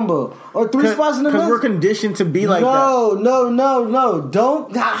Royal Rumble or 3 spots in the men's? Because we're conditioned to be like that. No.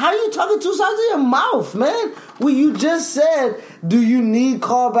 Don't. How are you talking 2 sides of your mouth, man? Well, you just said, do you need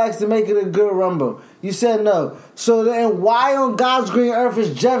callbacks to make it a good Rumble? You said no. So then, why on God's green earth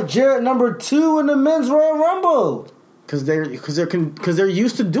is Jeff Jarrett number 2 in the men's Royal Rumble? Because they're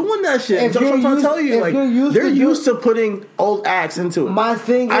used to doing that shit. That's what I'm trying to tell you. Like, they're used to putting old acts into it. My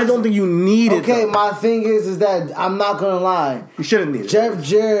thing is, I don't think you need it. Okay, my thing is that I'm not gonna lie. You shouldn't need it. Jeff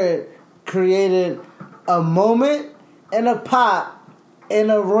Jarrett created a moment and a pop in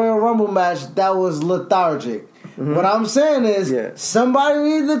a Royal Rumble match that was lethargic. Mm-hmm. What I'm saying is, somebody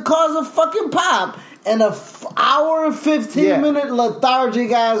needed to cause a fucking pop in a hour and 15 minute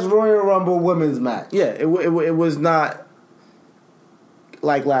lethargic ass Royal Rumble women's match. Yeah, it was not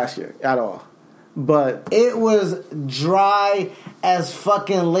like last year at all, but it was dry as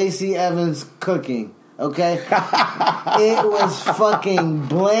fucking Lacey Evans cooking. Okay, it was fucking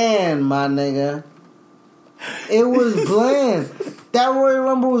bland, my nigga. It was bland. That Royal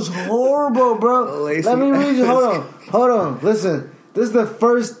Rumble was horrible, bro. Let me read you. Hold on. Listen, this is the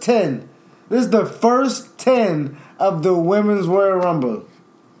first 10. This is the first 10 of the Women's Royal Rumble.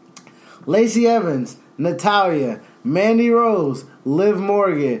 Lacey Evans, Natalya, Mandy Rose, Liv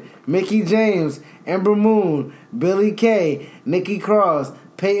Morgan, Mickie James, Ember Moon, Billie Kay, Nikki Cross,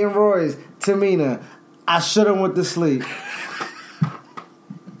 Peyton Royce, Tamina. I should have went to sleep.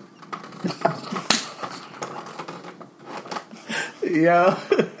 Yeah.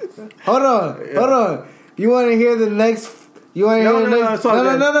 Hold on. You want to hear the next? You want to hear the next?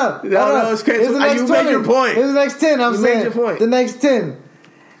 No, it's crazy. You made your point. Here's the next 10. I'm saying made your point. The next 10.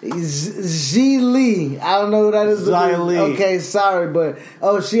 Xi Lee. I don't know who that is. Xi Lee. Okay, sorry, but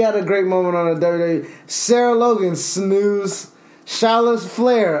she had a great moment on the WWE. Sarah Logan, snooze. Charlotte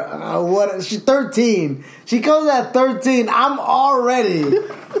Flair, she's 13. She comes at 13. I'm already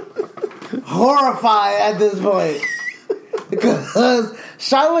horrified at this point. Because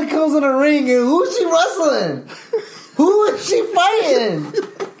Charlotte comes in the ring and who's she wrestling? Who is she fighting?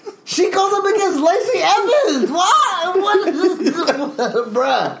 She goes up against Lacey Evans. Why? What is this?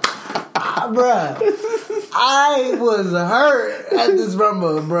 Bruh. I was hurt at this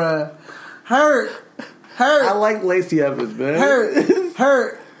Rumble, bruh. Hurt. I like Lacey Evans, man.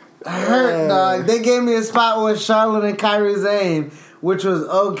 Hurt, dog. They gave me a spot with Charlotte and Kairi Sane, which was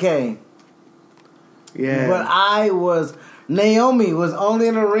okay. Yeah. But Naomi was only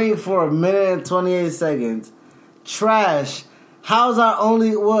in the ring for 1 minute and 28 seconds. Trash. How's our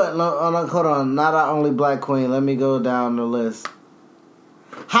only, what? No, hold on. Not our only black queen. Let me go down the list.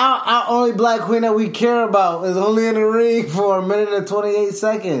 How our only black queen that we care about is only in the ring for 1 minute and 28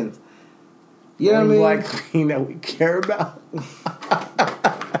 seconds? You know what I mean? Black queen that we care about.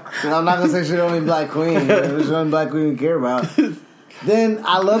 I'm not gonna say she's the only black queen. She's the only black queen we care about. Then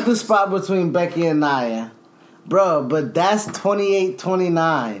I love the spot between Becky and Nia, bro. But that's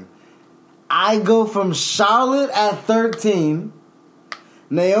 28-29. I go from Charlotte at 13.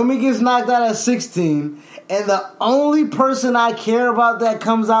 Naomi gets knocked out at 16, and the only person I care about that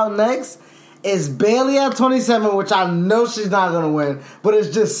comes out next is Bayley at 27, which I know she's not going to win, but it's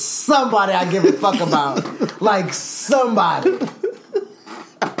just somebody I give a fuck about. Like, somebody.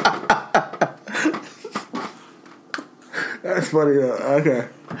 That's funny, though. Okay.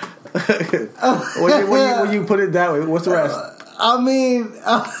 when you put it that way, what's the rest? I mean,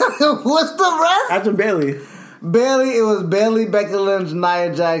 what's the rest? After Bayley. It was Bayley, Becky Lynch,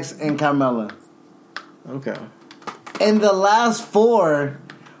 Nia Jax, and Carmella. Okay. And the last four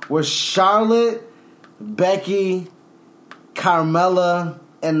was Charlotte, Becky, Carmella,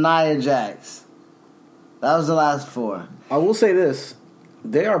 and Nia Jax. That was the last four. I will say this.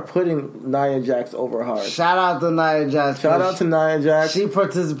 They are putting Nia Jax over hard. Shout out to Nia Jax. She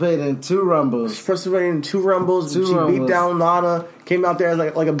participated in 2 Rumbles. She beat down Lana, came out there as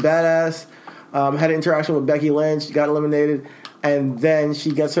like a badass, had an interaction with Becky Lynch, got eliminated, and then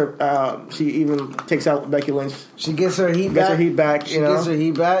she gets her. She even takes out Becky Lynch. She gets her heat back. She gets her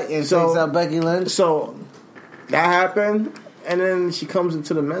heat back and takes out Becky Lynch. So that happened. And then she comes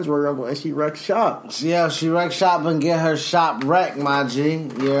into the men's Royal Rumble and she wrecks shop. Yeah, she wrecks shop and get her shop wrecked, my G. You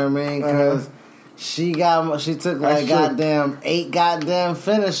know what I mean? Because she took like goddamn 8 goddamn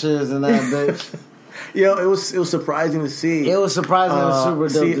finishers in that bitch. Yo, it was surprising to see. It was surprising and super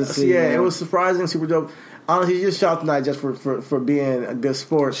dope to see. Yeah, it was surprising, super dope. Honestly, just shout out to Nia just for being a good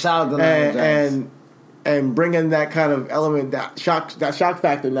sport. Shout out to Nia and bringing that kind of element, that shock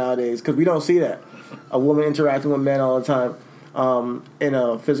factor nowadays, because we don't see that. A woman interacting with men all the time. In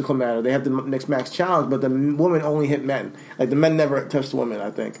a physical manner. They have the mixed match challenge, but the women only hit men. Like, the men never touched the women,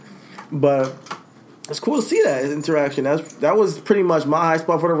 I think. But it's cool to see that interaction. That was pretty much my high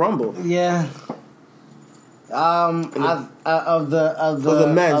spot for the Rumble. Yeah. Of the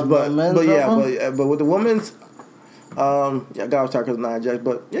men's, but with the women's, I was talking to Nia Jax,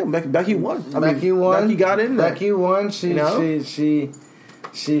 but yeah, Becky won. Becky won. Becky got in there. Becky won. She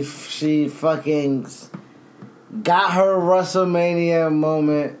fucking got her WrestleMania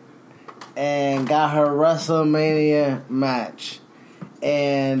moment and got her WrestleMania match.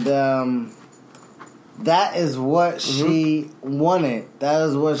 And that is what she wanted. That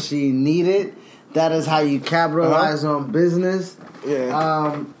is what she needed. That is how you capitalize on business.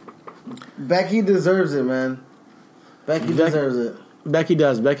 Yeah. Becky deserves it, man. Becky deserves it. Becky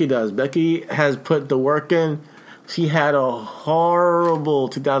does. Becky has put the work in. She had a horrible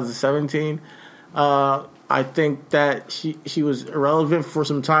 2017. I think that she was irrelevant for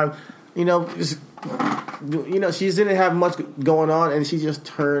some time. She didn't have much going on, and she just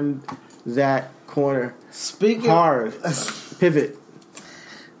turned that corner. Hard pivot,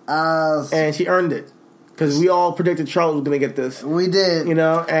 and she earned it because we all predicted Charlotte was going to get this. We did.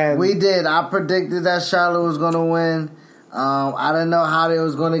 And we did. I predicted that Charlotte was going to win. I didn't know how they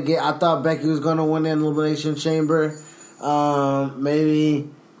was going to get. I thought Becky was going to win the Elimination Chamber. Maybe,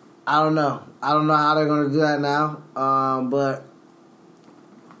 I don't know. I don't know how they're going to do that now. But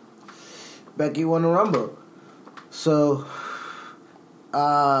Becky won the Rumble. So,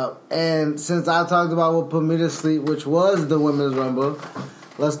 and since I talked about what put me to sleep, which was the Women's Rumble,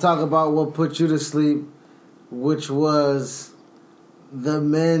 let's talk about what put you to sleep, which was the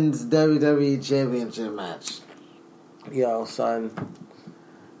Men's WWE Championship match. Yo, son.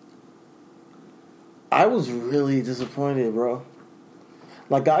 I was really disappointed, bro.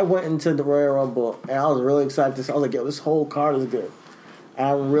 Like, I went into the Royal Rumble, and I was really excited to see. I was like, yo, this whole card is good.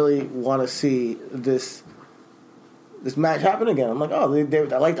 I really want to see this match happen again. I'm like, oh,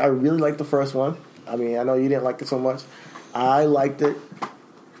 I really liked the first one. I mean, I know you didn't like it so much. I liked it.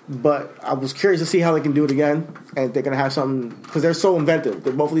 But I was curious to see how they can do it again. And if they're going to have something, because they're so inventive.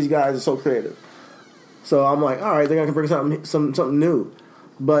 Both of these guys are so creative. So I'm like, all right, they're gonna bring something new,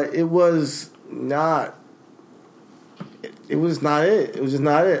 but it was not. It was not it. It was just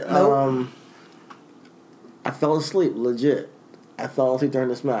not it. Nope. I fell asleep, legit. I fell asleep during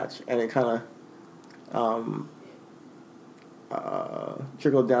this match, and it kind of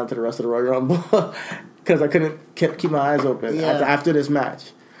trickled down to the rest of the Royal Rumble because I couldn't keep my eyes open after this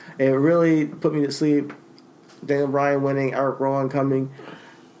match. It really put me to sleep. Daniel Bryan winning, Eric Rowan coming.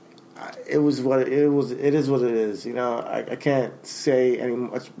 It was what it was. It is what it is. I can't say any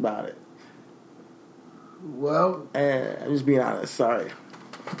much about it. Well, and I'm just being honest. Sorry.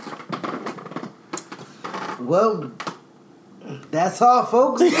 Well, that's all,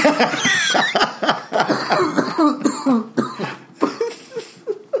 folks.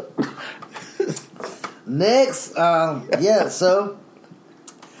 Next, so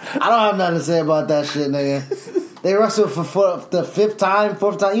I don't have nothing to say about that shit, nigga. They wrestled for the fourth time. I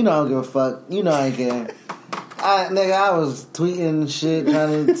don't give a fuck. I ain't care. I was tweeting shit,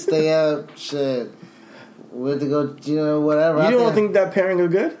 trying to stay up, shit. Went to go, whatever. You don't think that pairing are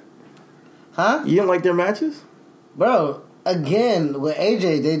good? Huh? You didn't like their matches? Bro, again, with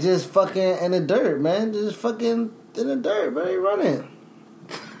AJ, they just fucking in the dirt, man. Just fucking in the dirt, bro. They running.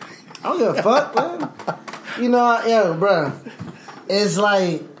 I don't give a fuck, man. Bro. It's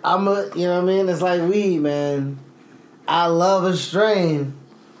like, you know what I mean? It's like weed, man. I love a strain,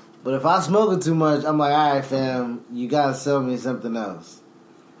 but if I smoke it too much, I'm like, all right, fam, you gotta sell me something else.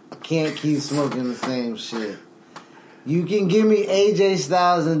 I can't keep smoking the same shit. You can give me AJ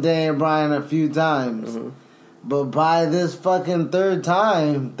Styles and Daniel Bryan a few times, but by this fucking third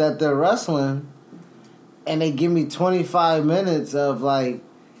time that they're wrestling, and they give me 25 minutes of like,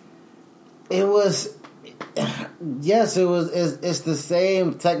 it was, yes, it's the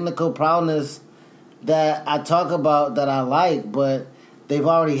same technical prowess that I talk about that I like, but they've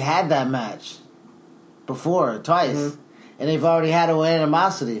already had that match before, twice. And they've already had an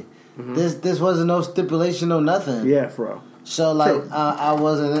animosity. This wasn't no stipulation, no nothing. Yeah, bro. So like, I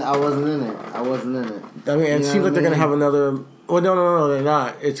wasn't in it. I mean, it seems like they're gonna have another. Well, no, they're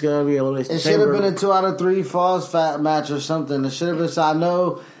not. It's gonna be Elimination Chamber. It should have been a 2 out of 3 falls fat match or something. It should have been. So I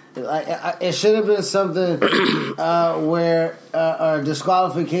know. It should have been something where a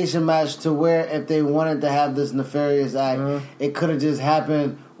disqualification match to where if they wanted to have this nefarious act, it could have just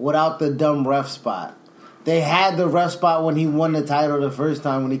happened without the dumb ref spot. They had the ref spot when he won the title the first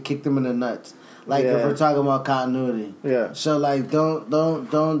time when he kicked him in the nuts. Like if we're talking about continuity, So like, don't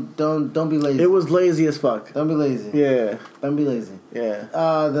be lazy. It was lazy as fuck. Don't be lazy. Yeah, don't be lazy. Yeah.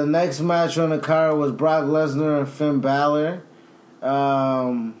 The next match on the card was Brock Lesnar and Finn Balor.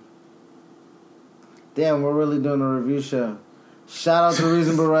 Damn, we're really doing a review show. Shout out to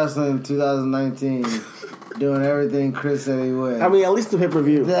Reasonable Wrestling 2019. Doing everything Chris said he would. I mean, at least the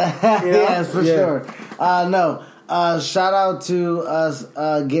pay-per-view. Yes, for sure. No. Shout out to us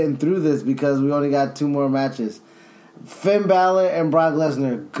getting through this because we only got 2 more matches. Finn Balor and Brock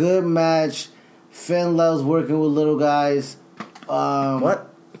Lesnar. Good match. Finn loves working with little guys. What?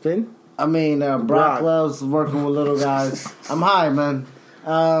 Finn? I mean, Brock loves working with little guys. I'm high, man.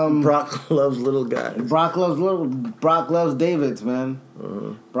 Brock loves little guys. Brock loves Davids, man.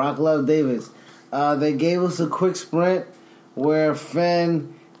 Brock loves Davids. They gave us a quick sprint where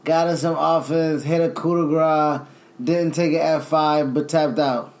Finn got in some offense, hit a coup de grace, didn't take an F5, but tapped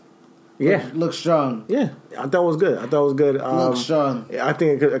out. Yeah, looked strong. Yeah, I thought it was good. Looked strong. I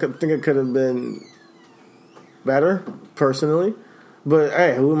think it could have been better, personally. But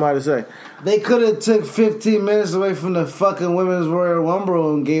hey, who am I to say? They could have took 15 minutes away from the fucking Women's Royal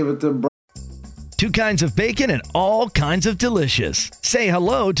Rumble and gave it to Brock. 2 kinds of bacon and all kinds of delicious. Say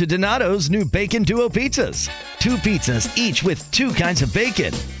hello to Donato's new Bacon Duo pizzas. 2 pizzas, each with 2 kinds of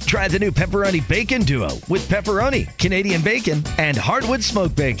bacon. Try the new Pepperoni Bacon Duo with pepperoni, Canadian bacon, and hardwood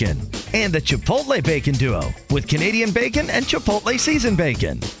smoked bacon. And the Chipotle Bacon Duo with Canadian bacon and Chipotle seasoned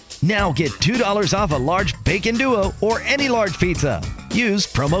bacon. Now get $2 off a large Bacon Duo or any large pizza.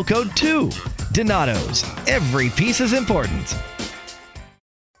 Use promo code 2. Donato's. Every piece is important.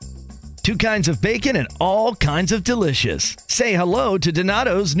 2 kinds of bacon and all kinds of delicious. Say hello to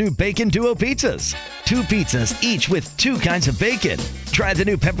Donato's new Bacon Duo pizzas. 2 pizzas, each with 2 kinds of bacon. Try the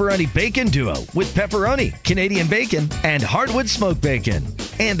new Pepperoni Bacon Duo with pepperoni, Canadian bacon, and hardwood smoked bacon.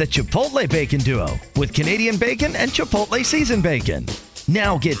 And the Chipotle Bacon Duo with Canadian bacon and Chipotle seasoned bacon.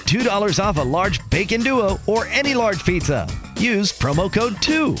 Now get $2 off a large Bacon Duo or any large pizza. Use promo code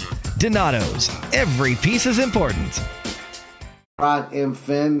 2. Donato's. Every piece is important. Brock and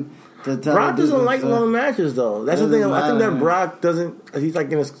Finn. Brock doesn't like long matches, though. That's the thing. I think that Brock doesn't. He's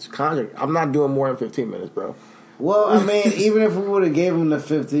like in his contract. I'm not doing more than 15 minutes, bro. Well, I mean, even if we would have gave him the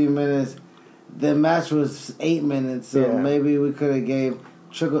 15 minutes, the match was 8 minutes, so maybe we could have gave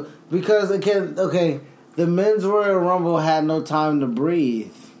trickle. Because, again, the Men's Royal Rumble had no time to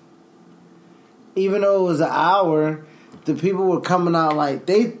breathe. Even though it was an hour, the people were coming out like,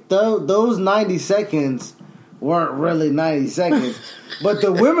 those 90 seconds weren't really 90 seconds. But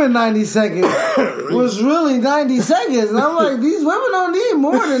the women 90 seconds was really 90 seconds. And I'm like, these women don't need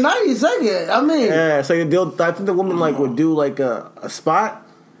more than 90 seconds. I mean... Yeah, so I think the woman would do a spot.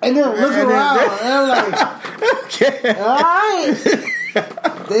 And then look around. And I'm like, okay. All right.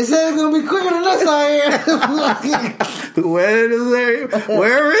 They said it's going to be quicker than this out here.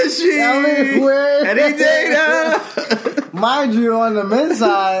 Where is she? Any data? Mind you, on the men's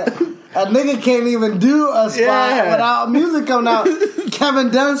side... A nigga can't even do a spot without music coming out. Kevin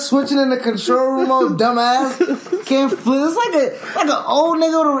Dunn switching in the control remote, dumbass. Can't flip. It's like an old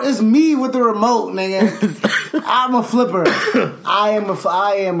nigga. It's me with the remote, nigga. I'm a flipper. I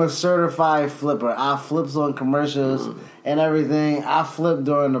am a certified flipper. I flips on commercials and everything. I flip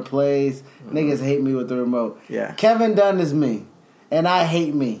during the plays. Niggas hate me with the remote. Yeah. Kevin Dunn is me, and I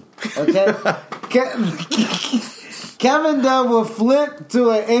hate me. Okay. Kevin Dunn will flip to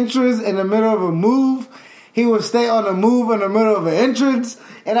an entrance in the middle of a move. He will stay on the move in the middle of an entrance.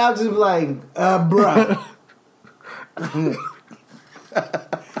 And I'll just be like, bruh.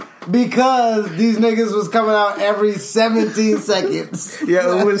 Because these niggas was coming out every 17 seconds.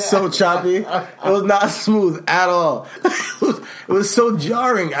 Yeah, it was so choppy. It was not smooth at all. It was so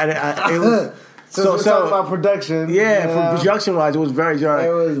jarring. It was... So we're talking about production. Yeah, for production-wise, it was very jarring.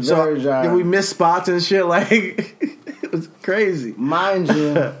 It was very jarring. Did we miss spots and shit? It was crazy. Mind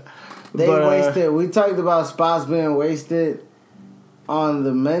you, they wasted... We talked about spots being wasted on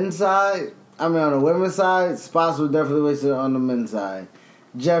the men's side. I mean, on the women's side, spots were definitely wasted on the men's side.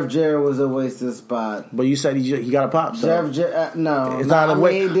 Jeff Jarrett was a wasted spot. But you said he got a pop, so... Jeff Jarrett... no. It's not a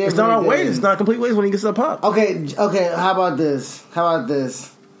waste. It's not a waste. It's not a complete waste when he gets a pop. Okay, how about this?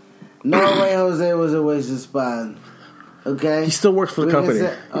 No Way Jose was a wasted spot. Okay? He still works for the company.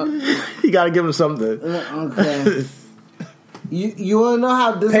 You got to give him something. Okay. You want to know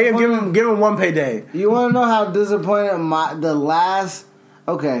how disappointing... Pay him, give him one payday. You want to know how disappointed the last...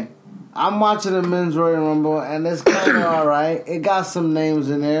 Okay. I'm watching the Men's Royal Rumble, and it's kind of alright. It got some names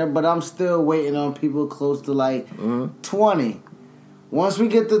in there, but I'm still waiting on people close to 20. Once we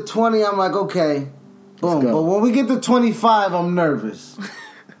get to 20, I'm like, okay. Boom. But when we get to 25, I'm nervous.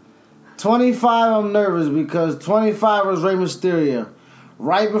 25, I'm nervous because 25 was Rey Mysterio.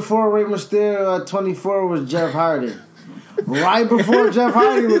 Right before Rey Mysterio at 24 was Jeff Hardy. Right before Jeff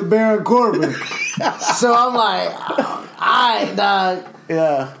Hardy was Baron Corbin. So I'm like, alright, dog.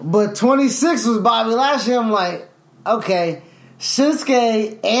 Yeah. But 26 was Bobby Lashley. I'm like, okay.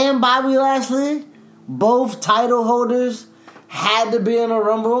 Shinsuke and Bobby Lashley, both title holders, had to be in a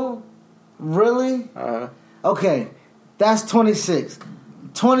Rumble? Really? Okay. That's 26.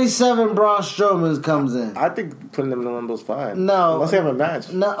 27, Braun Strowman comes in. I think putting them in the Rumble is fine. No, unless they have a match.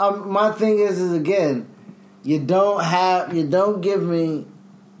 No, my thing is again, you don't give me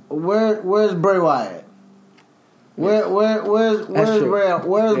where's Bray Wyatt? Where's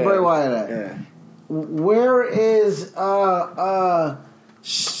Bray Wyatt at? Yeah. Where is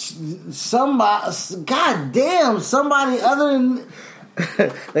somebody other than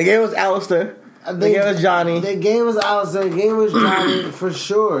they gave us Alistair. They gave us Johnny. They gave us Alistair. They gave us Johnny for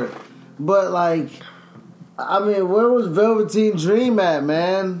sure. But I mean, where was Velveteen Dream at,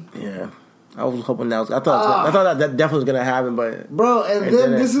 man? Yeah, I was hoping that was. I thought that definitely was gonna happen, but bro. And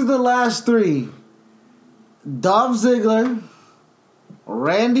then this is the last 3: Dolph Ziggler,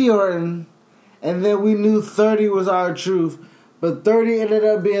 Randy Orton, and then we knew 30 was our truth, but 30 ended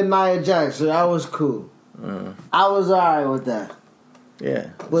up being Nia Jax, so that was cool. I was alright with that. Yeah.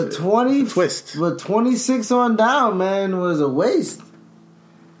 But 20 twist. But 26 on down, man, was a waste.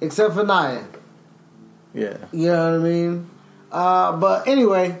 Except for Nia. Yeah. You know what I mean? But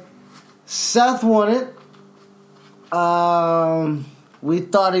anyway, Seth won it. We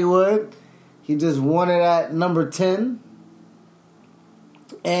thought he would. He just won it at number 10.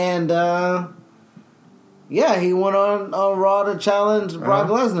 And yeah, he went on Raw to challenge Brock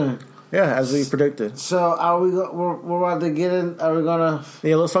Lesnar. Yeah, as we predicted. So are we? We're about to get in. Are we gonna?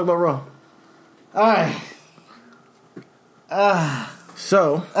 Yeah, let's talk about Raw. All right.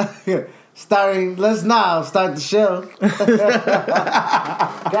 So starting. Let's now start the show.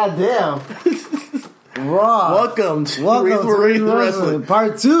 Goddamn. Raw. Welcome to Wrestling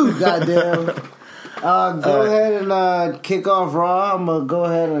Part 2. Goddamn. Go ahead and kick off Raw. I'm gonna go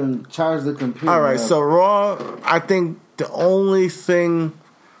ahead and charge the computer. All right. So Raw. I think the only thing,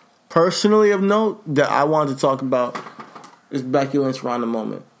 personally of note, that I wanted to talk about is Becky Lynch Ronda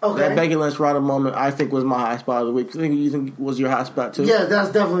moment. Okay. That Becky Lynch Ronda moment, I think, was my high spot of the week. You think was your high spot too? Yeah,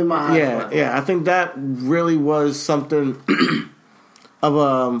 that's definitely my high spot. Yeah. I think that really was something of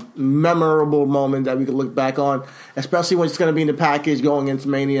a memorable moment that we could look back on, especially when it's going to be in the package going into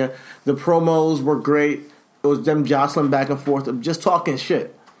Mania. The promos were great. It was them jostling back and forth, just talking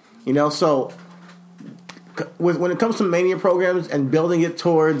shit. You know, so when it comes to Mania programs and building it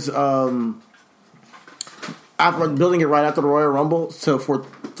towards after building it right after the Royal Rumble, so for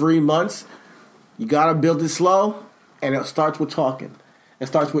 3 months, you got to build it slow, and it starts with talking. It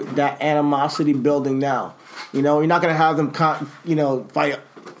starts with that animosity building now. You know, you're not going to have them, fight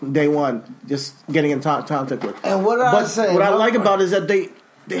day one, just getting in conflict with. And what I say? What I like about it is that they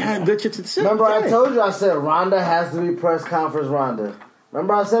had good shit to say. Remember, I told you, I said Ronda has to be press conference Ronda.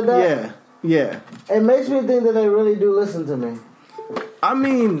 Remember I said that? Yeah. It makes me think that they really do listen to me. I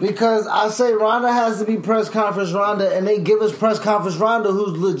mean, because I say Ronda has to be press conference Ronda, and they give us press conference Ronda,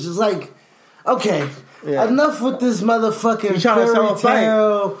 who's just like, okay, enough with this motherfucking fairy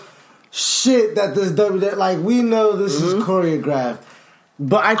tale shit that this WWE, like, we know this is choreographed.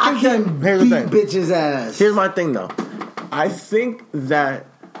 But I think here's the thing. Bitches ass. Here's my thing, though. I think that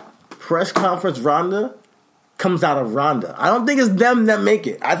press conference Ronda comes out of Ronda. I don't think it's them that make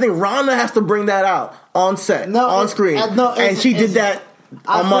it. I think Ronda has to bring that out on set, on screen. And she did that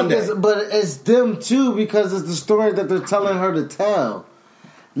on Monday. But it's them too, because it's the story that they're telling her to tell.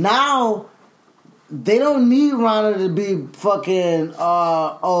 Now, they don't need Ronda to be fucking,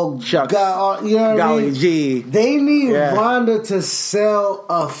 Chuck, God, you know what I mean? G. They need Ronda to sell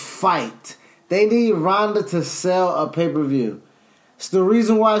a fight. They need Ronda to sell a pay-per-view. It's the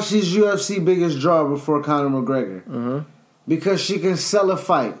reason why she's UFC biggest draw before Conor McGregor. Mm-hmm. Because she can sell a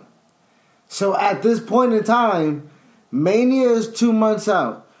fight. So at this point in time, Mania is 2 months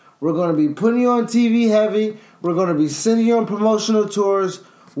out. We're going to be putting you on TV heavy. We're going to be sending you on promotional tours.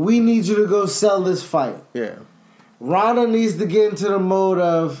 We need you to go sell this fight. Yeah. Ronda needs to get into the mode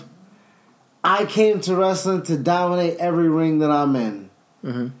of, I came to wrestling to dominate every ring that I'm in.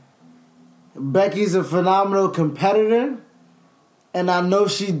 Mm-hmm. Becky's a phenomenal competitor. And I know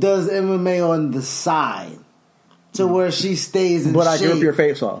she does MMA on the side to where she stays in shape. But I can rip your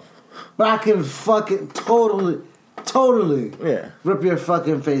face off. But I can fucking totally rip your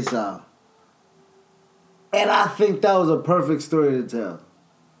fucking face off. And I think that was a perfect story to tell.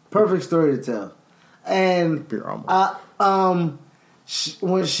 Perfect story to tell. And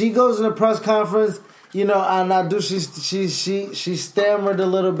when she goes in a press conference, you know, and I do, she stammered a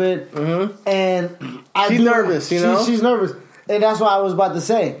little bit. Mm-hmm. And she's nervous, you know? She's nervous. And that's what I was about to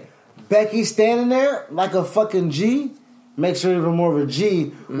say. Becky standing there like a fucking G makes her even more of a G,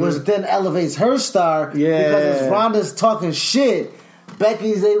 which then elevates her star. Yeah. Because as Ronda's talking shit,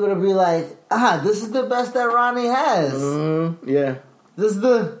 Becky's able to be like, this is the best that Ronnie has. Mm-hmm. Yeah. This is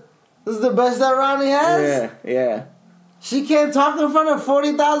the best that Ronnie has? Yeah. She can't talk in front of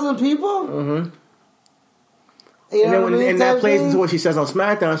 40,000 people? Mm-hmm. You know and that plays into what she says on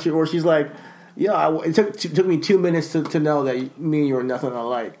SmackDown, where she's like, it took me 2 minutes to know that me and you were nothing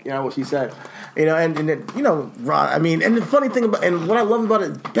alike. You know what she said. You know, and Ron. I mean, and the funny thing about, and what I love about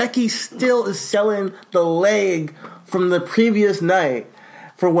it, Becky still is selling the leg from the previous night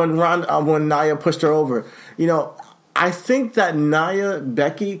for when Nia pushed her over. You know, I think that Nia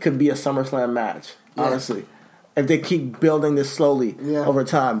Becky could be a SummerSlam match. Honestly, if they keep building this slowly over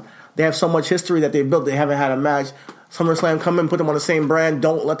time, they have so much history that they built. They haven't had a match. SummerSlam, come in, put them on the same brand.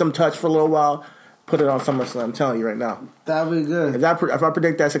 Don't let them touch for a little while. put it on SummerSlam. I'm telling you right now. That'd be good. If I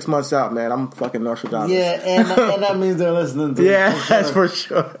predict that 6 months out, man, I'm fucking Nostradamus. Yeah, and that means they're listening to yeah, it. that's for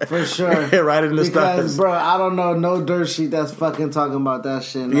sure. For sure. Right in the stars. Because, bro, I don't know no dirt sheet that's fucking talking about that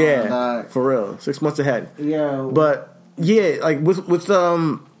shit. No, yeah, for real. 6 months ahead. Yeah. But, yeah, like, with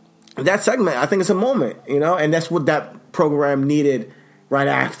that segment, I think it's a moment, you know? And that's what that program needed right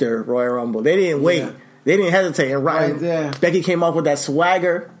after Royal Rumble. They didn't wait. Yeah. They didn't hesitate. And right there. Becky came up with that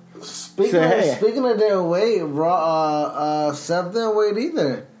swagger. Speaking of their weight, Seth didn't wait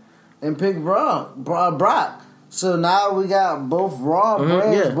either, and picked Brock. So now we got both Raw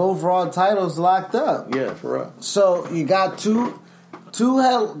brands, both Raw titles locked up. Yeah, for real. So you got you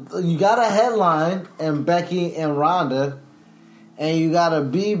got a headline and Becky and Ronda, and you got a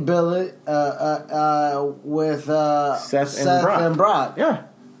B billet with Seth and Brock. Yeah,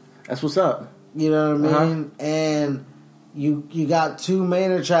 that's what's up. You know what I mean? And you got two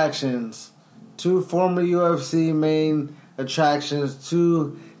main attractions, two former UFC main attractions,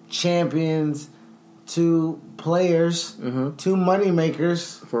 two champions, two players, two money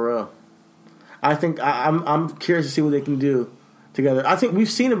makers. For real. I think I'm curious to see what they can do together. I think we've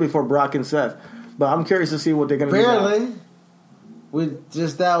seen it before, Brock and Seth, but I'm curious to see what they're going to do. Barely. With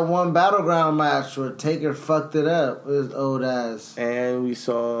just that one battleground match where Taker fucked it up with his old ass. And we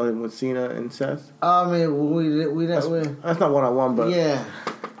saw him with Cena and Seth. I mean, that's not one-on-one, but... Yeah.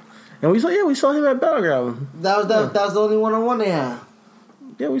 And we saw him at Battleground. That was the only one-on-one they had.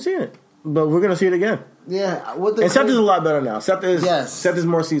 Yeah, we've seen it. But we're going to see it again. Yeah. And Seth is a lot better now. Seth is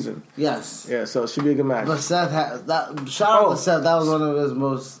more seasoned. Yes. Yeah, so it should be a good match. But Seth shout out to Seth. That was one of his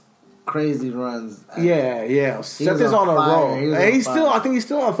most crazy runs. Yeah. Seth is on a roll. I think he's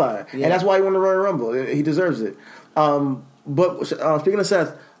still on fire. Yeah. And that's why he won the Royal Rumble. He deserves it. But speaking of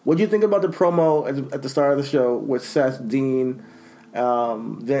Seth, what do you think about the promo at the start of the show with Seth, Dean,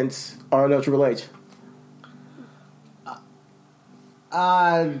 Vince, RL, Triple H?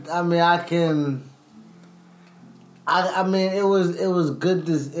 I mean, it was good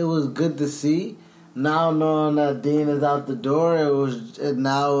to see. Now knowing that Dean is out the door,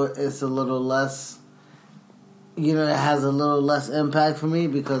 now it's a little less. You know, it has a little less impact for me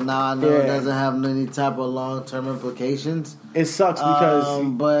because now I know it doesn't have any type of long-term implications. It sucks because,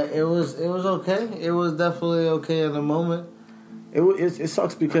 but it was okay. It was definitely okay in the moment. It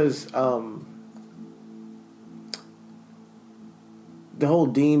sucks because the whole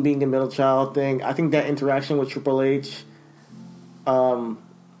Dean being a middle child thing. I think that interaction with Triple H, and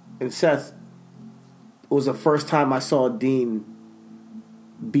Seth. It was the first time I saw Dean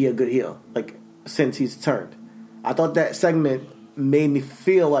be a good heel, like, since he's turned. I thought that segment made me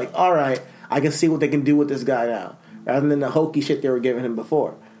feel like, all right, I can see what they can do with this guy now, rather than the hokey shit they were giving him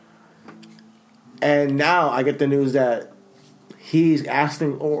before. And now I get the news that he's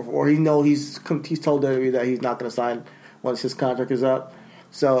asking, or he's told WWE that he's not going to sign once his contract is up.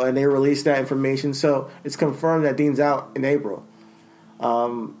 So, and they released that information. So it's confirmed that Dean's out in April.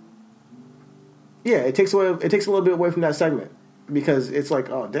 Yeah, it takes a little bit away from that segment because it's like,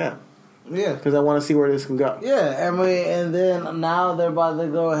 oh damn, yeah, because I want to see where this can go. Yeah, and then now they're about to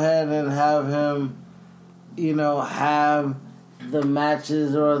go ahead and have him, have the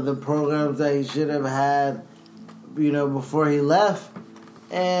matches or the programs that he should have had, before he left,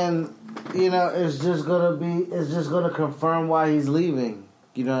 and it's just gonna confirm why he's leaving.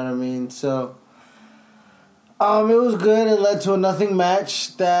 You know what I mean? So. It was good. It led to a nothing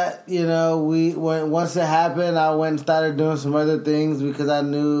match that, once it happened, I went and started doing some other things because I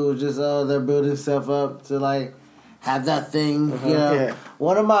knew it was just, they're building stuff up to, like, have that thing, Yeah.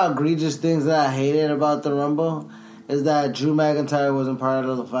 One of my egregious things that I hated about the Rumble is that Drew McIntyre wasn't part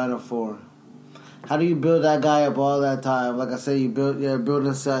of the Final Four. How do you build that guy up all that time? Like I said, you're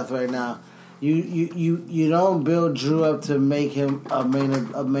building Seth right now. You don't build Drew up to make him a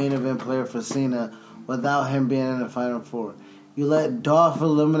main event player for Cena without him being in the Final Four. You let Dolph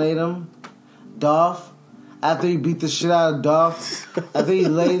eliminate him. Dolph, after you beat the shit out of Dolph, after you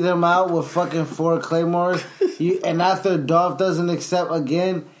laid him out with fucking 4 Claymores, and after Dolph doesn't accept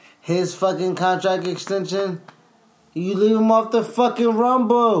again his fucking contract extension, you leave him off the fucking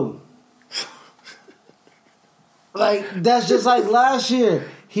Rumble. Like, that's just like last year.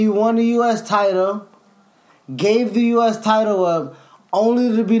 He won the U.S. title, gave the U.S. title up,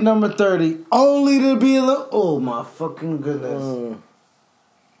 only to be number 30. Only to be a little... Oh, my fucking goodness.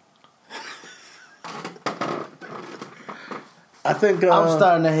 I think... I'm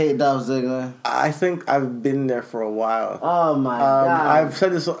starting to hate Dolph Ziggler. I think I've been there for a while. Oh, my God. I've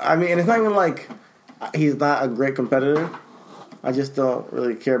said this... I mean, it's not even like he's not a great competitor. I just don't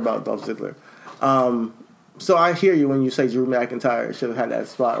really care about Dolph Ziggler. So I hear you when you say Drew McIntyre should have had that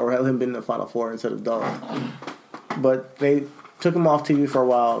spot or had him been in the Final Four instead of Dolph. But they took him off TV for a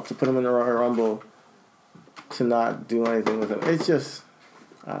while to put him in the Royal Rumble to not do anything with him. It's just,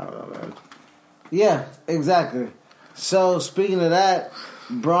 I don't know, man. Yeah, exactly. So speaking of that,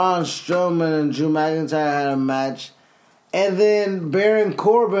 Braun Strowman and Drew McIntyre had a match, and then Baron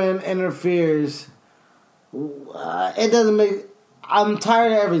Corbin interferes. It doesn't make. I'm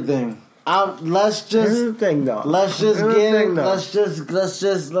tired of everything. Let's just. Here's the thing, though.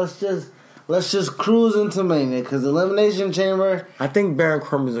 Let's just cruise into Mania because Elimination Chamber. I think Baron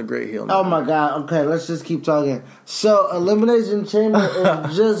Corbin's a great heel. Oh my God! Okay, let's just keep talking. So Elimination Chamber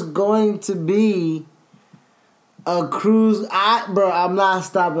is just going to be a cruise. I'm not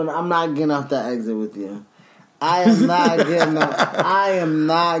stopping. I'm not getting off that exit with you. I am not getting off. I am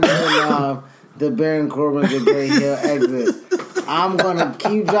not getting off the Baron Corbin's a great heel exit. I'm gonna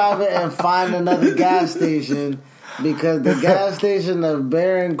keep driving and find another gas station because the gas station of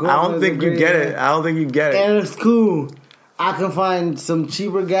Baron Corbin. I don't think you get it. And it's cool. I can find some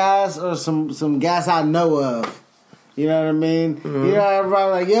cheaper gas or some gas I know of. You know what I mean? Mm-hmm. You know,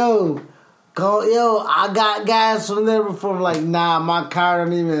 everybody like, yo, I got gas from there before. I'm like, nah, my car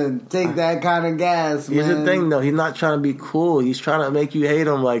don't even take that kind of gas. Here's the thing, though. He's not trying to be cool. He's trying to make you hate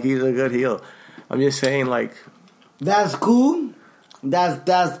him like he's a good heel. I'm just saying, like, that's cool.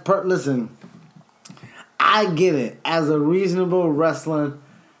 Listen, I get it. As a reasonable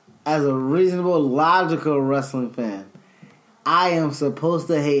logical wrestling fan, I am supposed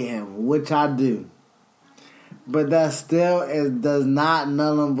to hate him, which I do. But that still does not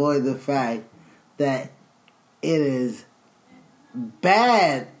null and void the fact that it is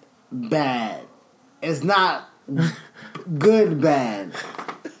bad. It's not good bad.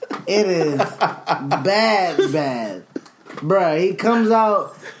 It is bad. Bruh, he comes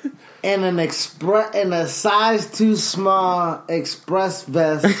out in a size too small express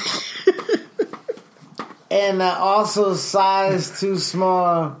vest and also size too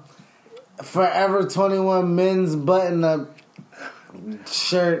small Forever 21 men's button-up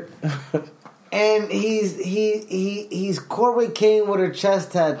shirt, and he's Corbin Kane with a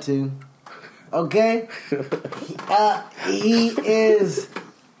chest tattoo. Okay, he's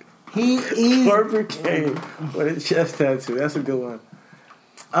Corbin Kane with a chest tattoo. That's a good one.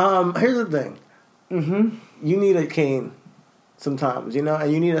 Here's the thing. Mm-hmm. You need a Kane sometimes, you know,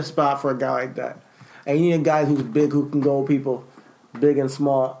 and you need a spot for a guy like that, and you need a guy who's big, who can go people, big and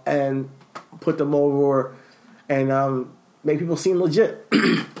small, and put them over and make people seem legit.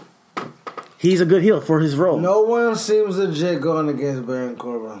 He's a good heel for his role. No one seems legit going against Baron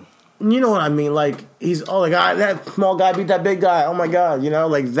Corbin. You know what I mean? Like, that small guy beat that big guy. Oh my God, you know,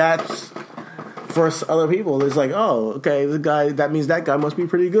 like that's for other people. It's like, oh, okay, the guy, that means that guy must be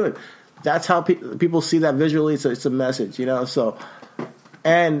pretty good. That's how people see that visually. It's a message, you know. So,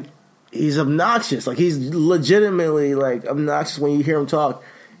 and he's obnoxious. Like, he's legitimately like obnoxious when you hear him talk.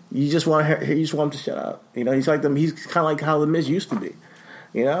 You just want him to shut up. You know, he's kind of like how the Miz used to be.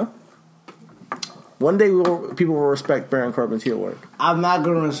 You know, one day people will respect Baron Corbin's heel work. I'm not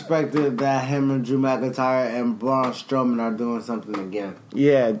going to respect it that him and Drew McIntyre and Braun Strowman are doing something again.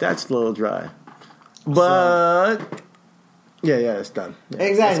 Yeah, that's a little dry, but yeah, it's done. Yeah,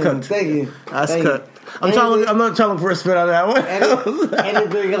 exactly. Thank you. That's cut. I'm not trying for a spin on that one.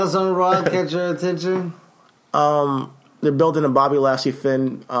 Anything else on Raw catch your attention? They're building a Bobby Lashley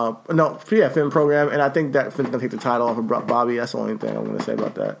Finn Finn program, and I think that Finn's gonna take the title off of Bobby. That's the only thing I'm gonna say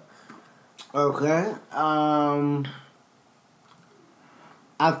about that. Okay.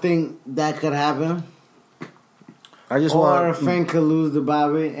 I think that could happen. Finn could lose to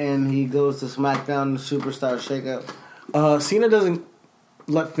Bobby and he goes to SmackDown, the Superstar Shakeup. Cena doesn't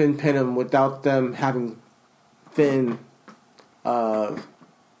let Finn pin him without them having Finn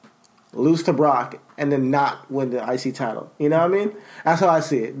lose to Brock and then not win the IC title. You know what I mean? That's how I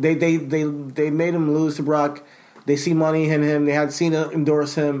see it. They made him lose to Brock. They see money in him. They had Cena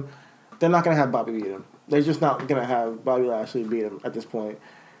endorse him. They're not going to have Bobby beat him. They're just not going to have Bobby Lashley beat him at this point.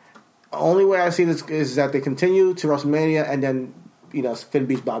 The only way I see this is that they continue to WrestleMania and then, you know, Finn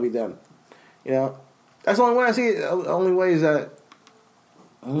beats Bobby then. You know? That's the only way I see it. The only way is that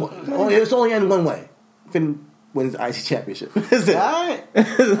it's only in one way. Finn wins the IC championship. That's it. All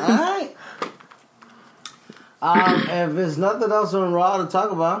right. If there's nothing else on Raw to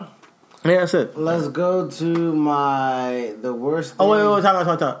talk about, yeah, that's it. Let's go to the worst thing. Oh, wait,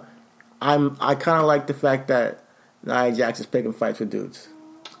 talk. I kind of like the fact that Nia Jax is picking fights with dudes.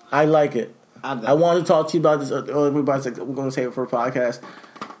 I like it. I wanted to talk to you about this. Everybody's like, we're going to save it for a podcast.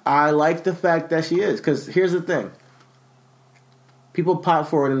 I like the fact that she is, because here's the thing. People pop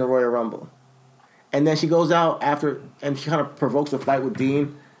for it in the Royal Rumble. And then she goes out after, and she kind of provokes a fight with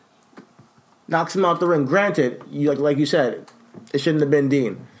Dean, knocks him out the ring. Granted, like you said, it shouldn't have been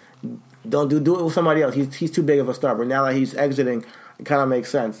Dean. Do it with somebody else. He's too big of a star. But now that he's exiting, it kind of makes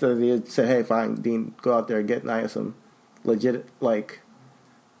sense. So they say, hey, fine, Dean, go out there and get Nia some legit, like,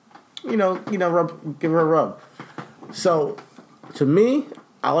 give her a rub. So, to me,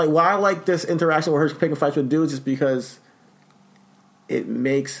 I like this interaction with her picking fights with dudes is because it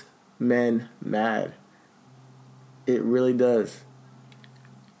makes men mad. It really does.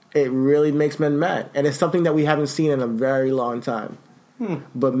 It really makes men mad. And it's something that we haven't seen in a very long time.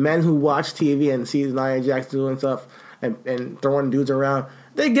 But men who watch TV and see Nia Jax doing stuff and throwing dudes around,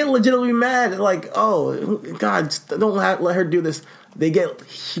 they get legitimately mad. Like, oh, God, don't let her do this.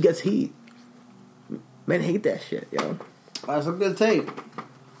 She gets heat. Men hate that shit, yo. That's a good take.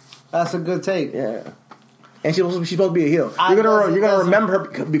 Yeah. And she's supposed to be a heel. You're gonna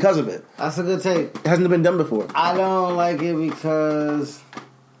remember her because of it. That's a good take. It hasn't been done before. I don't like it because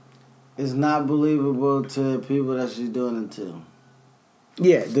it's not believable to people that she's doing it to.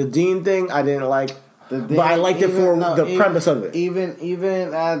 Yeah, the Dean thing I didn't like, but I liked it for the premise of it.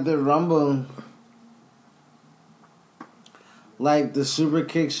 Even at the Rumble, like the super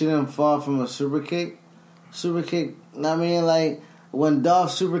kick, she didn't fall from a super kick. I mean, like when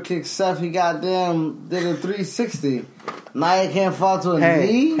Dolph super kicked Seth, he goddamn did a 360. Nia can't fall to a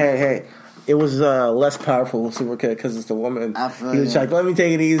knee. Hey. It was less powerful super kick because it's the woman. He was like, let me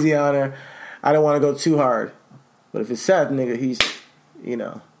take it easy on her. I don't want to go too hard. But if it's Seth, nigga, he's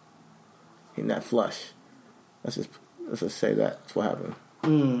not flush. Let's just say that's what happened.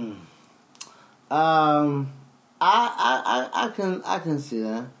 I can see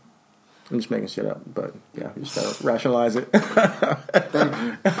that. I'm just making shit up, but yeah, just gotta rationalize it.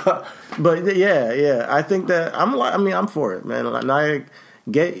 But yeah, I think that I'm for it, man. Nia,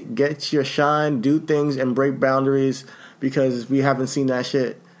 get your shine, do things, and break boundaries because we haven't seen that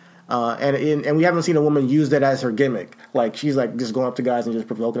shit. And we haven't seen a woman use that as her gimmick. Like she's like just going up to guys and just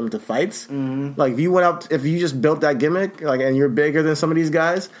provoking them to fights. Mm-hmm. Like if you just built that gimmick, like, and you're bigger than some of these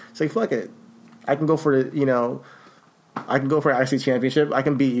guys, it's like fuck it. I can go for an IC championship. I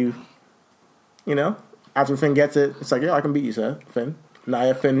can beat you. After Finn gets it, it's like, yeah, I can beat you, sir. Finn,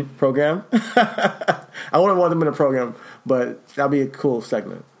 Nia Finn program. I wouldn't want them in a program, but that'd be a cool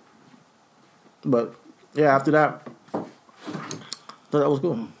segment. But yeah, after that, that was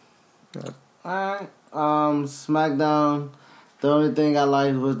cool. Yeah. Alright. SmackDown. The only thing I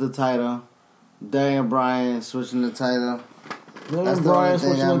liked was the title. Daniel Bryan switching the title. Daniel Bryan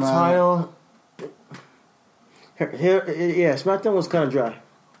switching the title. Yeah, SmackDown was kind of dry.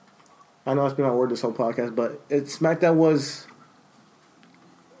 I know it's been my word this whole podcast, but SmackDown wasn't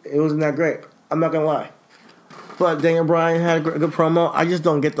that great. I'm not gonna lie. But Daniel Bryan had a good promo. I just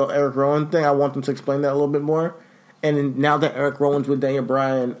don't get the Eric Rowan thing. I want them to explain that a little bit more. And now that Eric Rowan's with Daniel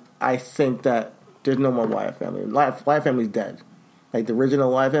Bryan, I think that there's no more Wyatt family. Wyatt family's dead. Like the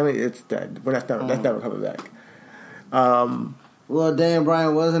original Wyatt family, it's dead. But that's never coming back. Well, Daniel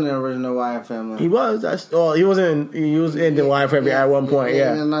Bryan wasn't the original Wyatt family. He was. He was in the Wyatt family at one point.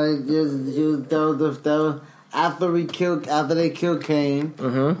 Yeah. After they killed Kane,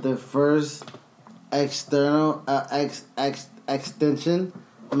 the first external extension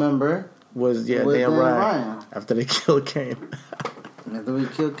member was Daniel Bryan. After they killed Kane. After we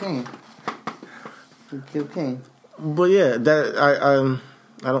killed Kane. But yeah, that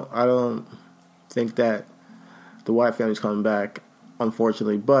I don't think that the Wyatt family's coming back,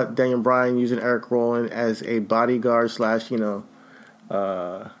 unfortunately. But Daniel Bryan using Eric Rowan as a bodyguard / I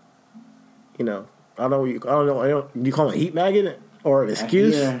don't know. Do you call him a heat magnet or an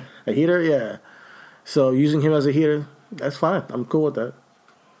excuse? A heater, yeah. So using him as a heater, that's fine. I'm cool with that.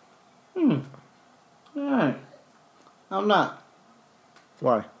 All right. I'm not.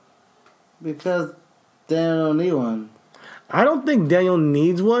 Why? Because Daniel don't need one. I don't think Daniel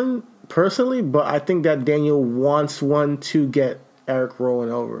needs one personally, but I think that Daniel wants one to get Eric Rowan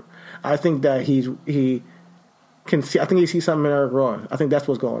over. I think that he can see. I think he sees something in Eric Rowan. I think that's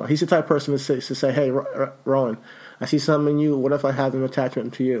what's going on. He's the type of person to say, "Hey, Rowan, I see something in you. What if I have an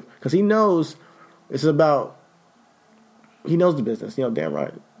attachment to you?" Because he knows this is about. He knows the business. Damn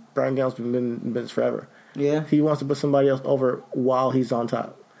right. Brian Daniels been in business forever. Yeah. He wants to put somebody else over while he's on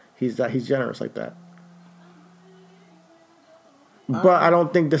top. He's generous like that. But I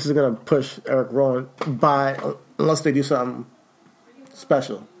don't think this is going to push Eric Rowan unless they do something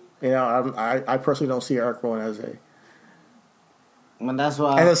special. I personally don't see Eric Rowan as a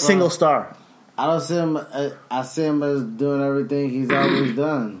single star. I don't see him. I see him as doing everything he's always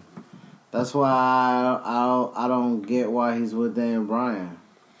done. That's why I don't get why he's with Daniel Bryan.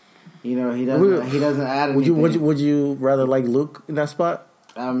 He doesn't add anything. Would you rather like Luke in that spot?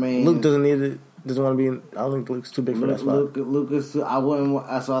 I mean, Luke doesn't need it. Doesn't want to be in. I don't think Luke's too big for that spot. Luke is too. I wouldn't.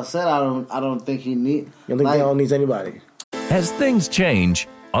 That's what I said. I don't think he need. You don't think Dale needs anybody? As things change,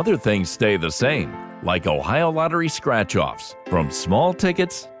 other things stay the same. Like Ohio Lottery scratch-offs. From small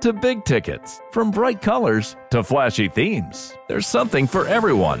tickets to big tickets. From bright colors to flashy themes. There's something for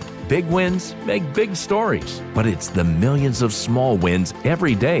everyone. Big wins make big stories. But it's the millions of small wins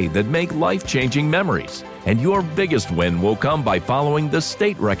every day that make life-changing memories. And your biggest win will come by following the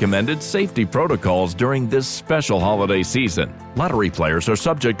state-recommended safety protocols during this special holiday season. Lottery players are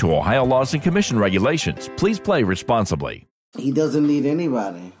subject to Ohio laws and commission regulations. Please play responsibly. He doesn't need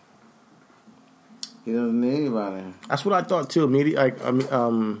anybody. He doesn't need anybody. That's what I thought too.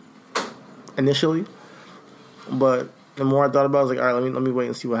 Initially, but the more I thought about it, I was like, all right, let me wait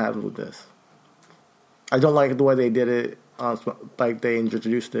and see what happens with this. I don't like the way they did it. Like they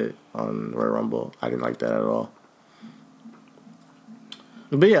introduced it on Royal Rumble. I didn't like that at all.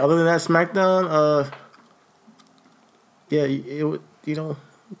 But yeah, other than that, SmackDown.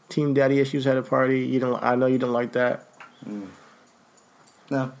 Team Daddy Issues had a party. I know you don't like that.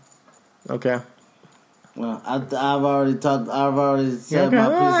 No. Okay. Well, I've already said my piece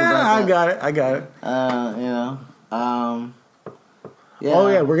about that. I got it. Yeah. Oh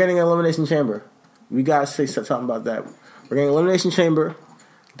yeah, we're getting an Elimination Chamber. We gotta say something about that. We're getting an Elimination Chamber.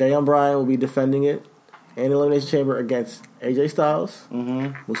 Daniel Bryan will be defending it in Elimination Chamber against AJ Styles,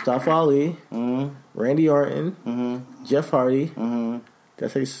 Mustafa Ali, Randy Orton, Jeff Hardy. Did I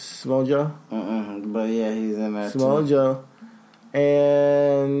say Samoa Joe? But yeah, he's in there Samoa too. Joe.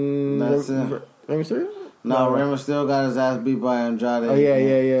 And That's it. Rey Mysterio? No, Rey Mysterio got his ass beat by Andrade. Oh,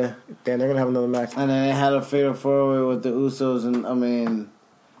 yeah. Damn, they're going to have another match. And then they had a fatal four-way with the Usos, and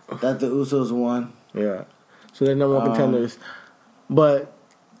that the Usos won. Yeah. So they're number one contenders. But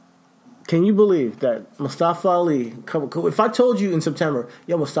can you believe that Mustafa Ali, if I told you in September,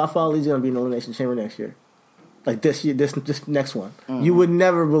 Mustafa Ali's going to be in the Elimination Chamber next year, like this year, this next one, you would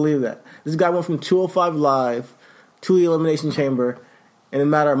never believe that. This guy went from 205 Live to the Elimination Chamber in a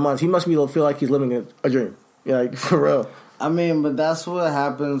matter of months. He must feel like he's living a dream. Like, for real. I mean, but that's what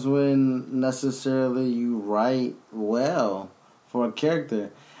happens when necessarily you write well for a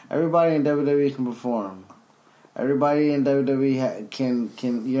character. Everybody in WWE can perform. Everybody in WWE can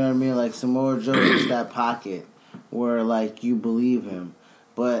you know what I mean? Like, Samoa Joe is that pocket where, like, you believe him.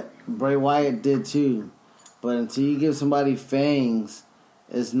 But Bray Wyatt did too. But until you give somebody fangs,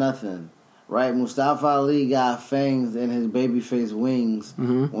 it's nothing. Right, Mustafa Ali got fangs in his babyface wings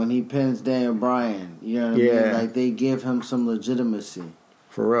when he pins Daniel Bryan. You know what I mean? Like, they give him some legitimacy.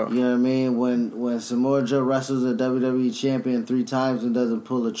 For real. You know what I mean? When Samoa Joe wrestles a WWE champion 3 times and doesn't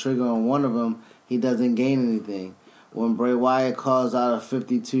pull the trigger on one of them, he doesn't gain anything. When Bray Wyatt calls out a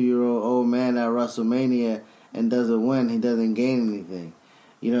 52-year-old old man at WrestleMania and doesn't win, he doesn't gain anything.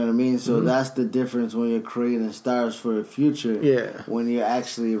 You know what I mean? So that's the difference when you're creating stars for the future. Yeah. When you're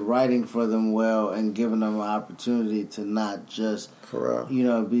actually writing for them well and giving them an opportunity to not just,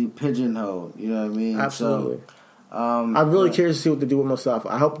 be pigeonholed. You know what I mean? Absolutely. So, I'm really curious to see what they do with Mustafa.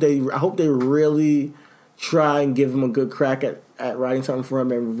 I hope they really try and give him a good crack at writing something for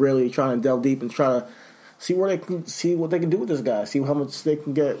him and really trying to delve deep and try to see what they can do with this guy. See how much they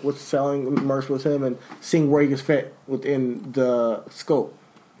can get with selling merch with him and seeing where he can fit within the scope.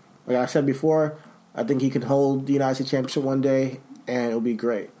 Like I said before, I think he can hold the United States Championship one day, and it'll be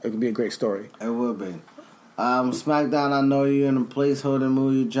great. It could be a great story. It will be. SmackDown, I know you're in a placeholder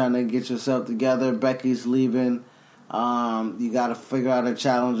mood. You're trying to get yourself together. Becky's leaving. You got to figure out a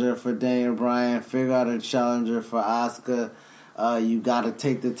challenger for Daniel Bryan. Figure out a challenger for Asuka. You got to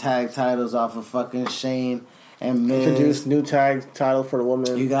take the tag titles off of fucking Shane and Miz. Introduce new tag title for the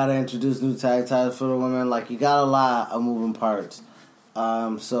women. You got to introduce new tag titles for the women. Like, you got a lot of moving parts.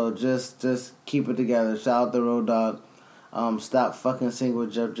 So just keep it together. Shout out to Road Dogg. Stop fucking singing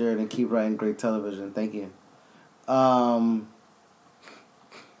with Jeff Jarrett and keep writing great television. Thank you. Outside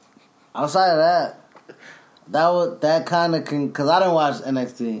of that kind of because I didn't watch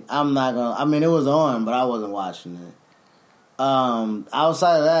NXT. I'm not gonna. I mean, it was on, but I wasn't watching it.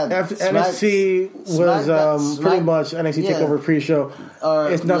 Outside of that, NXT was pretty much NXT Takeover pre-show.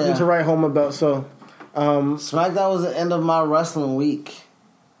 It's nothing to write home about. So. SmackDown was the end of my wrestling week.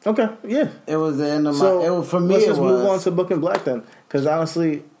 Okay, yeah. It was the end of my... for me, let's just move on to Booking Black then. Because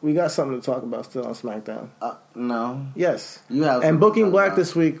honestly, we got something to talk about still on SmackDown. No. Yes. You have. And Booking Black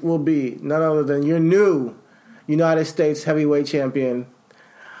this week will be none other than your new United States Heavyweight Champion,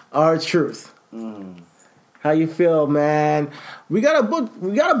 R-Truth. How you feel, man? We got a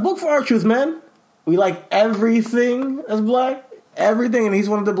book for R-Truth, man. We like everything that's black. everything, and he's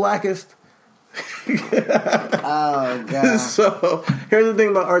one of the blackest. Oh, God. So, here's the thing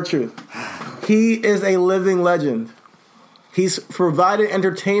about R-Truth. He is a living legend. He's provided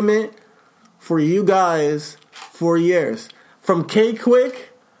entertainment for you guys for years. From K-Quick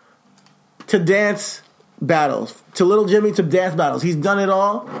to dance battles, to Little Jimmy to dance battles. He's done it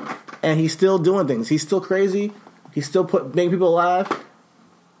all, and he's still doing things. He's still crazy. He's still making people laugh.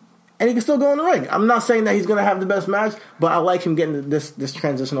 And he can still go in the ring. I'm not saying that he's going to have the best match, but I like him getting this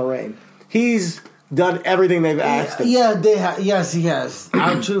transitional reign. He's done everything they've asked him. Yeah, yes, he has.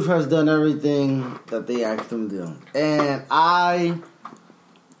 R-Truth has done everything that they asked him to do. And I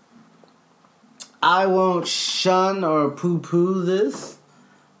won't shun or poo-poo this.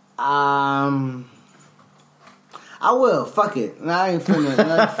 I will. Fuck it. Nah, I ain't finna.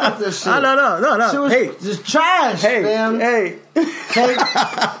 Like, fuck this shit. No. Shit was Hey. just trash, fam. Hey.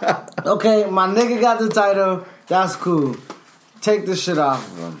 Okay, my nigga got the title. That's cool. Take the shit off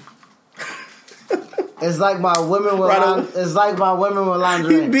of him. It's like my women with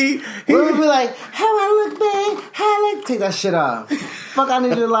lingerie. Women be like, how I look, babe? How I look? Take that shit off. Fuck, I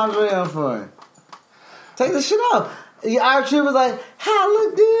need your lingerie on for. Take the shit off. R-Truth was like, how I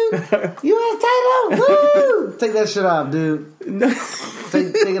look, dude? You want a title? Woo! Take that shit off, dude.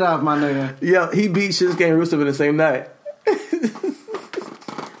 Take it off, my nigga. Yo, he beat Shinsuke and Rusev in the same night.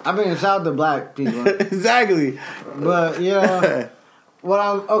 I mean, shout out to black people. Exactly. But,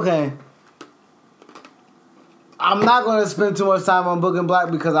 okay. I'm not going to spend too much time on booking black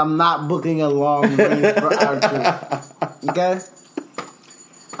because I'm not booking a long reign for R-Truth. Okay?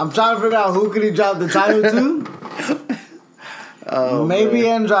 I'm trying to figure out who could he drop the title to. Maybe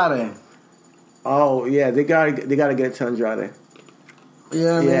man. Andrade. Oh yeah, they gotta get it to Andrade. You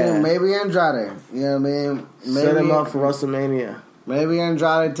know what I mean? Maybe Andrade. You know what I mean? Maybe, set him up for WrestleMania. Maybe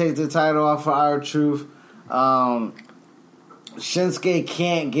Andrade takes the title off for R-Truth. Shinsuke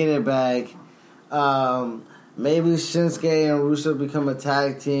can't get it back. Maybe Shinsuke and Rusev become a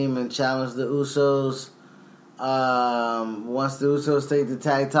tag team and challenge the Usos. Once the Usos take the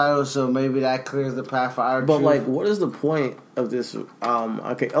tag title, so maybe that clears the path for R-Truth. But like, what is the point of this?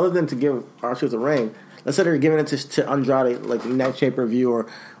 Okay, other than to give R-Truth a reign, let's say they're giving it to Andrade, like next pay-per-view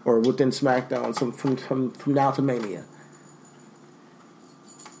or within SmackDown, from now to Mania.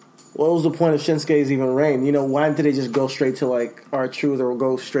 What was the point of Shinsuke's even reign? You know, why didn't they just go straight to like R-Truth or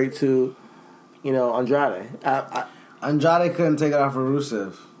go straight to, Andrade? Andrade couldn't take it off of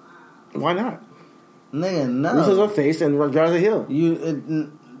Rusev. Why not? Nigga, no. Rusev's a face and Andrade's a heel.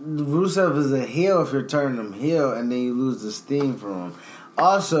 Rusev is a heel if you're turning him heel, and then you lose the steam from him.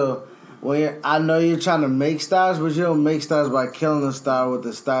 Also, I know you're trying to make stars, but you don't make stars by killing a star with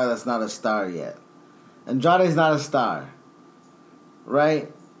a star that's not a star yet. Andrade's not a star,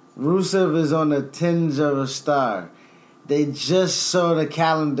 right? Rusev is on the tinge of a star. They just saw the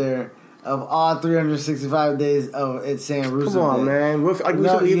calendar of all 365 days of it saying Rusev. Come on, Day. Man. We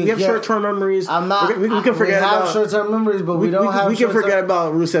have short-term memories. We can forget about short-term memories, but we don't have. We can forget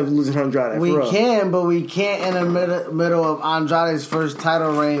about Rusev losing to Andrade. We can, but we can't in the middle of Andrade's first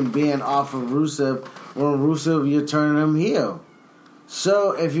title reign being off of Rusev. When Rusev, you're turning him heel.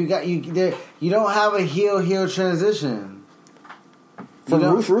 So if you don't have a heel transition.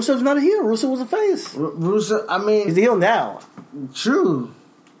 Rusev's not a heel. Rusev was a face. Rusev, I mean, he's a heel now. True.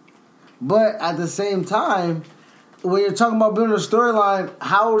 But at the same time, when you're talking about building a storyline,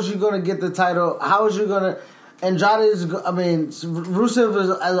 how is you going to get the title? How is you going to... Rusev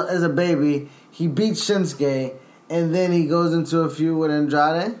is a baby. He beats Shinsuke, and then he goes into a feud with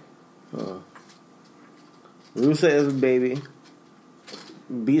Andrade. Rusev is a baby.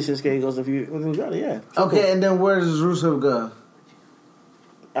 Beats Shinsuke, goes to a feud with Andrade, yeah. Okay, cool. And then where does Rusev go?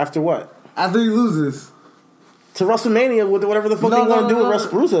 After what? After he loses. To WrestleMania with whatever the fuck they want to do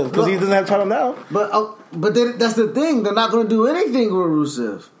with Rusev, because he doesn't have title now. But that's the thing. They're not going to do anything with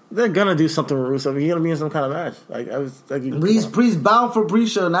Rusev. They're gonna do something with Rusev. He's gonna be in some kind of match. He's bound for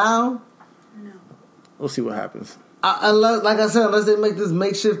pre-show now. No. We'll see what happens. Unless they make this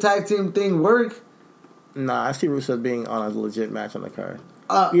makeshift tag team thing work. Nah, I see Rusev being on a legit match on the card.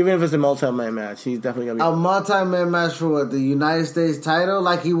 Even if it's a multi-man match, he's definitely gonna be a multi-man match for what, the United States title,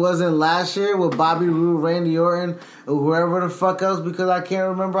 like he was in last year with Bobby Roode, Randy Orton, or whoever the fuck else. Because I can't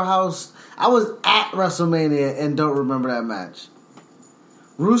remember how I was at WrestleMania and don't remember that match.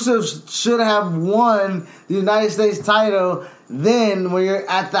 Rusev should have won the United States title then when you're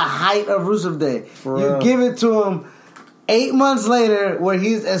at the height of Rusev Day. You give it to him 8 months later where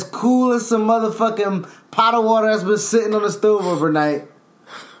he's as cool as some motherfucking pot of water that's been sitting on the stove overnight.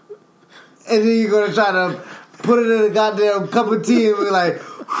 And then you're going to try to put it in a goddamn cup of tea and be like...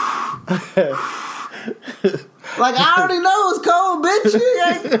 Like, I already know it's cold, bitch. You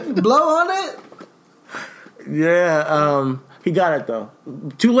ain't blow on it. Yeah, he got it, though.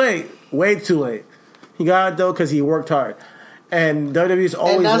 Too late. Way too late. He got it, though, because he worked hard. And WWE's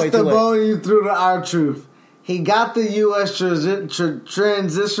always way too late. And that's the bone you threw to R-Truth. He got the U.S.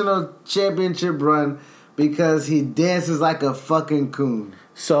 Transitional Championship run because he dances like a fucking coon.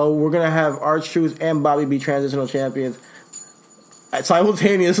 So we're going to have R-Truth and Bobby be transitional champions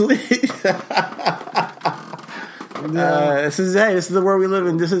simultaneously. This is the world we live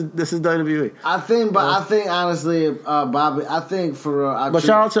in. This is WWE. I think honestly, Bobby. I think for but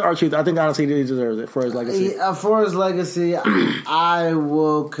shout out to R-Truth. I think honestly he deserves it for his legacy. For his legacy, I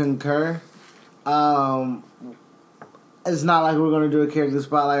will concur. It's not like we're going to do a character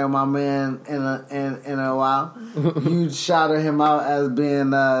spotlight on my man in a while. You shouted him out as being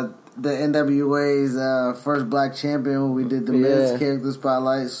the NWA's first black champion when we did the men's character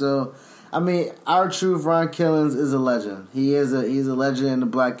spotlight. So, I mean, R-Truth, Ron Killings is a legend. He's a legend in the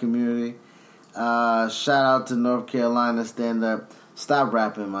black community. Shout out to North Carolina stand up. Stop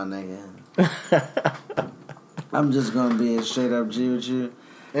rapping, my nigga. I'm just gonna be straight up G with you.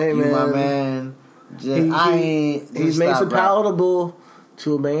 Hey, you man. my man. He's made it palatable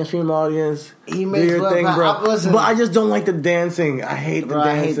to a mainstream audience. He makes your thing, bro. Listen, but I just don't like the dancing. I hate the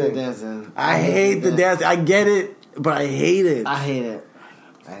dancing. I hate the dancing. I get it, but I hate it. I hate it.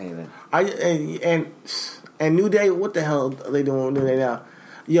 And New Day, what the hell are they doing with New Day now?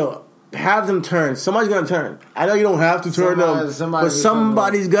 Yo, have them turn. Somebody's gonna turn. I know you don't have to turn them, but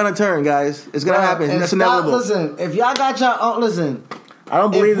somebody's gonna turn, guys. It's gonna happen. That's inevitable. Listen, if y'all got your own, listen. I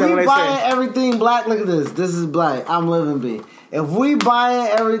don't believe that when they say. If we buying everything black, look at this. This is black. I'm living B. If we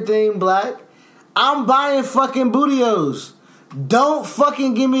buying everything black, I'm buying fucking Bootios. Don't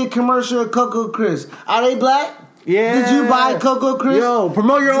fucking give me a commercial of Cocoa Crisp. Are they black? Yeah. Did you buy Cocoa Crisp? Yo,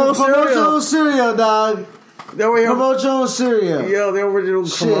 promote your own cereal. Promote your own cereal, dog. Promote your own cereal. Yo, they were doing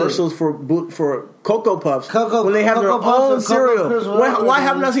commercials for Cocoa Puffs when they have their own cereal. Why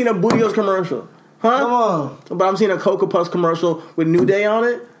haven't I seen a Bootios commercial? Huh? Come on. But I'm seeing a Cocoa Puffs commercial with New Day on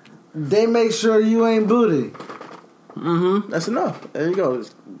it. They make sure you ain't booty. Mm-hmm. That's enough. There you go.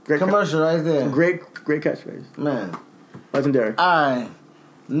 It's great commercial right there. Great catchphrase. Man. Legendary. All right.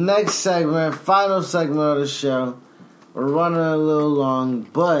 Next segment, final segment of the show. We're running a little long,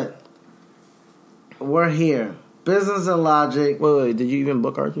 but we're here. Business and Logic. Wait. Did you even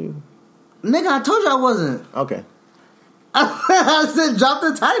book R2? Nigga, I told you I wasn't. Okay. I said drop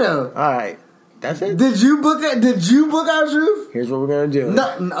the title. All right. That's it. Did you book R-Truth? Here's what we're gonna do.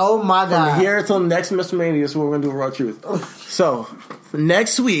 No, oh my god! From here until next Mr. Mania, this is what we're gonna do with R-Truth. So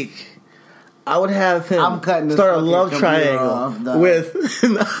next week, I would have him start a love triangle with.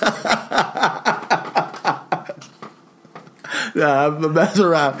 Nah, I'm messing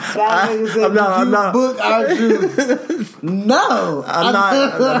around. I'm not. Book R-Truth. No, I'm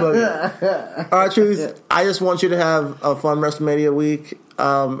not. R-Truth, I just want you to have a fun WrestleMania week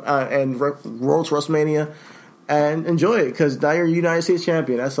and World's WrestleMania and enjoy it because now you're United States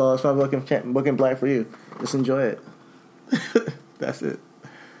champion. That's all. That's why I'm looking black for you. Just enjoy it. That's it.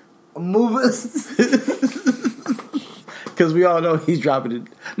 Move it. Because we all know he's dropping it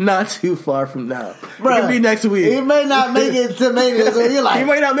not too far from now. Bruh, it could be next week. He may not make it to Mania. So you're like, he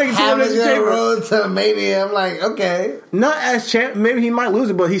might not make it to the road to Mania. I'm like, okay. Not as champ. Maybe he might lose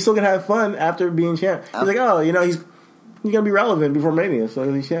it, but he's still going to have fun after being champ. He's like, oh, he's going to be relevant before Mania.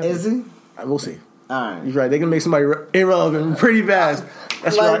 So he's champ. Is he? We'll see. All right. He's right. They can make somebody irrelevant pretty fast.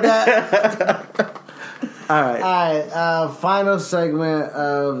 That's like right. That. All right. Final segment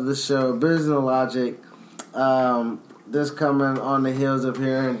of the show, Business and Logic. This coming on the heels of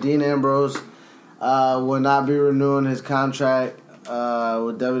hearing Dean Ambrose will not be renewing his contract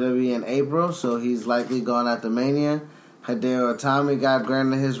with WWE in April, so he's likely going after Mania. Hideo Itami got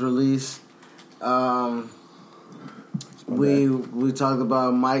granted his release. We talked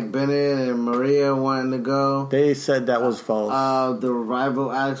about Mike Bennett and Maria wanting to go. They said that was false. The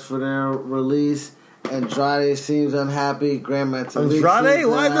Revival asked for their release. Andrade seems unhappy. Grand Metalik Andrade?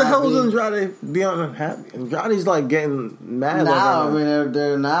 Why the hell was Andrade being unhappy? Andrade's like getting mad. Now, I mean,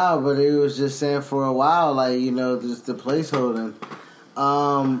 they're now, but he was just saying for a while, like, just the placeholding.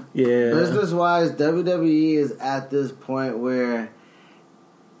 Business wise, WWE is at this point where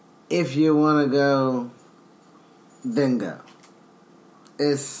if you want to go, then go.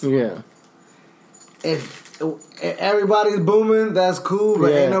 If everybody's booming, that's cool,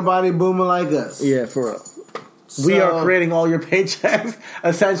 but ain't nobody booming like us. Yeah, for real. We are creating all your paychecks,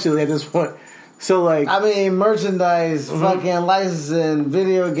 essentially, at this point. So, like... I mean, merchandise, fucking licensing,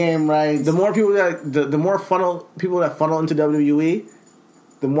 video game rights. The more people that... The more people that funnel into WWE,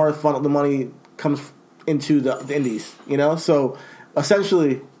 the more the money comes into the indies, you know? So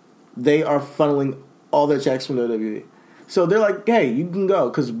essentially, they are funneling all their checks from WWE. So they're like, hey, you can go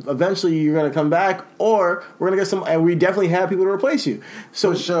because eventually you're going to come back, or we're going to get some, and we definitely have people to replace you.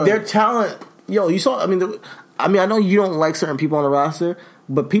 So their talent, you saw, I know you don't like certain people on the roster,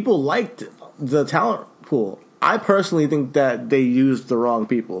 but people liked the talent pool. I personally think that they used the wrong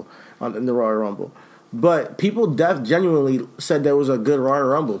people in the Royal Rumble. But people genuinely said there was a good Royal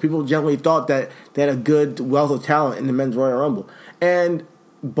Rumble. People genuinely thought that they had a good wealth of talent in the men's Royal Rumble. And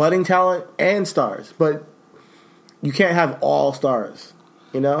budding talent and stars. But you can't have all stars,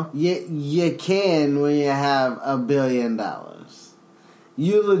 you know? You can when you have $1 billion.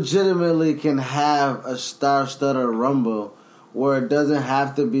 You legitimately can have a star-studded Rumble where it doesn't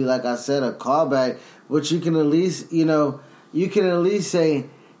have to be, like I said, a callback. But you can at least, say,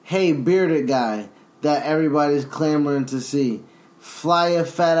 hey, bearded guy that everybody's clamoring to see, fly your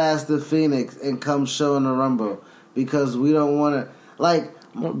fat ass to Phoenix and come show in the Rumble because we don't want to, like...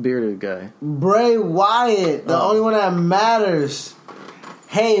 What bearded guy? Bray Wyatt, the only one that matters.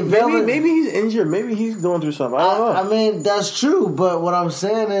 Hey, maybe he's injured. Maybe he's going through something. I don't know. That's true. But what I'm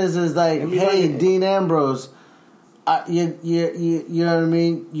saying is like, hey, Dean Ambrose, you know what I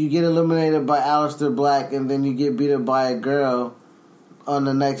mean? You get eliminated by Aleister Black, and then you get beat up by a girl on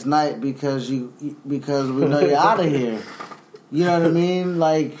the next night because we know you're out of here. You know what I mean?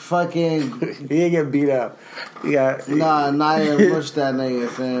 Like, fucking... He didn't get beat up. Yeah. Nah, Nia mushed that nigga,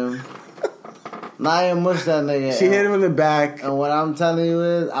 fam. Nia mushed that nigga. She hit him in the back. And what I'm telling you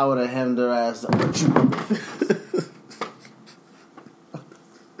is, I would have hemmed her ass up.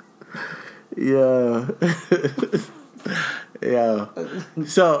 Yeah. Yeah.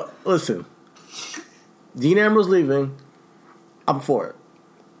 So, listen. Dean Ambrose leaving. I'm for it.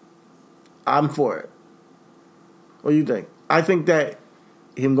 What do you think? I think that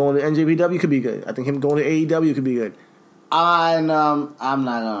him going to NJPW could be good. I think him going to AEW could be good. I'm not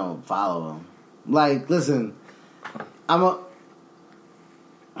gonna follow him. Like, listen, I'm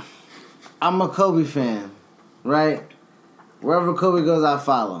a Kobe fan, right? Wherever Kobe goes, I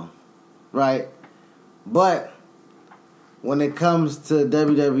follow, right? But when it comes to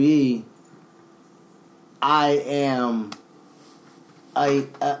WWE, I am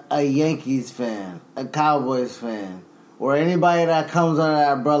a Yankees fan, a Cowboys fan, or anybody that comes under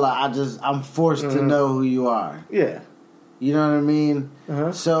that umbrella. I'm forced to know who you are. Yeah, you know what I mean.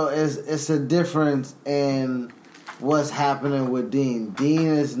 Uh-huh. So it's a difference in what's happening with Dean. Dean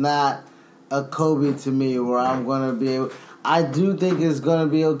is not a Kobe to me, where I'm gonna be able. I do think it's gonna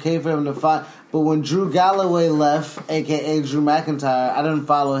be okay for him to fight, but when Drew Galloway left, aka Drew McIntyre, I didn't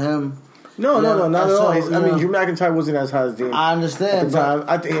follow him. No, not at all. Drew McIntyre wasn't as high as Dean. I understand. At the time.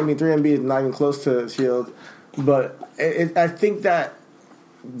 I think 3MB is not even close to Shield, but I think that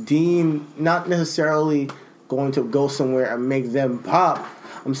Dean not necessarily going to go somewhere and make them pop.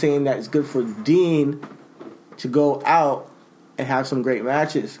 I'm saying that it's good for Dean to go out and have some great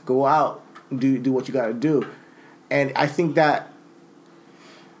matches. Go out, do what you got to do, and I think that.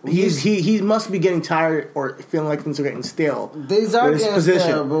 He must be getting tired or feeling like things are getting stale. These are getting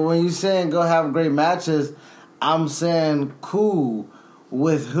stale, but when you're saying go have great matches, I'm saying cool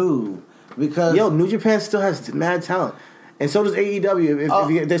with who? Because New Japan still has mad talent, and so does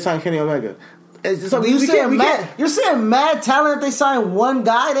AEW if they sign Kenny Omega. You're saying mad talent if they sign one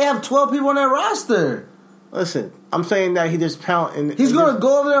guy? They have 12 people on their roster. Listen, I'm saying that there's talent. And he's going to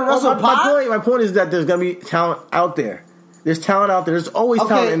go over there and wrestle my point is that there's going to be talent out there. There's talent out there. There's always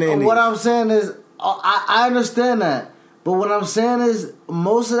talent in the indies. What I'm saying is, I understand that. But what I'm saying is,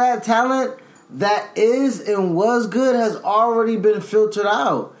 most of that talent that is and was good has already been filtered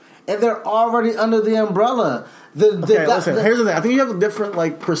out. And they're already under the umbrella. Here's the thing. I think you have a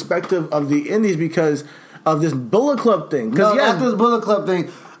different perspective of the indies because of this Bullet Club thing. No, not this Bullet Club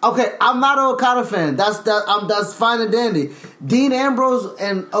thing. Okay, I'm not an Okada fan. That's fine and dandy. Dean Ambrose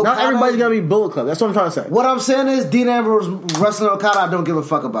and Okada. Not everybody's gonna be Bullet Club. That's what I'm trying to say. What I'm saying is Dean Ambrose wrestling Okada. I don't give a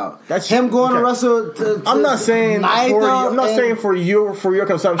fuck about. That's him going to wrestle. I'm not saying for your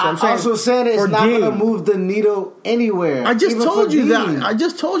consumption. I'm also saying it's not going to move the needle anywhere. I just told you that. I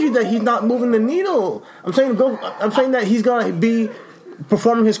just told you that he's not moving the needle. I'm saying that he's gonna be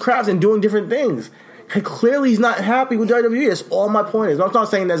performing his craft and doing different things. Clearly, he's not happy with WWE. That's all my point is. I'm not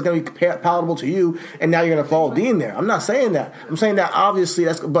saying that's going to be palatable to you, and now you're going to follow Dean there. I'm not saying that. I'm saying that obviously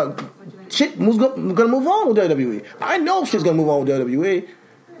but shit going to move on with WWE. I know shit's going to move on with WWE.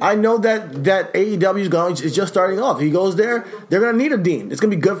 I know that AEW is just starting off. If he goes there, they're going to need a Dean. It's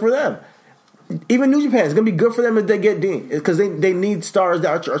going to be good for them. Even New Japan, it's going to be good for them if they get Dean because they need stars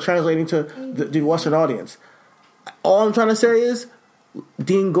that are translating to the Western audience. All I'm trying to say is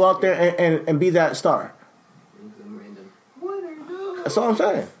Dean go out there and be that star. That's all I'm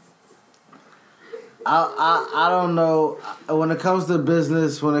saying. I don't know. When it comes to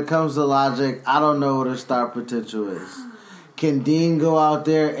business, when it comes to logic, I don't know what her star potential is. Can Dean go out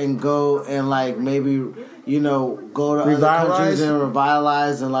there and go and like maybe, you know, go to other countries and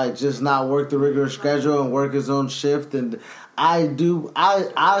revitalize and like just not work the regular schedule and work his own shift? And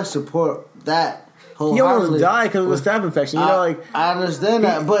I support that wholeheartedly. He almost died because of a staph infection. You know, like I understand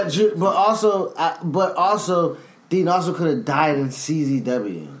that, but also Dean also could have died in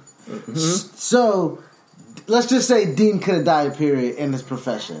CZW. Mm-hmm. So let's just say Dean could have died, period, in his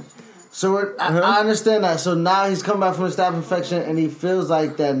profession. So I understand that. So now he's come back from a staph infection, and he feels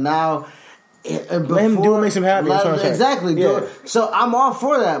like that now. Let him do what makes him happy. Exactly. Yeah. So I'm all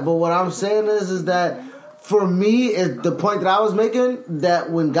for that. But what I'm saying is that for me, is the point that I was making,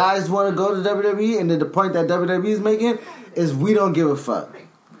 that when guys want to go to WWE, and then the point that WWE is making is we don't give a fuck.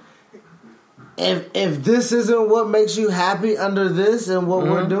 If this isn't what makes you happy under this and what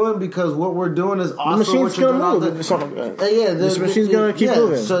we're doing, because what we're doing is also the machine's gonna move. The machine's gonna keep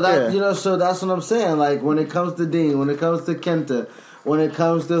moving. So that so that's what I'm saying. Like when it comes to Dean, when it comes to Kenta, when it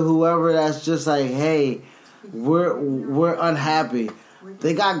comes to whoever that's just like, hey, we're unhappy.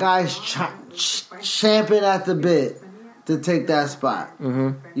 They got guys champing at the bit to take that spot.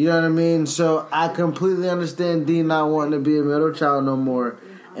 Mm-hmm. You know what I mean? So I completely understand Dean not wanting to be a middle child no more.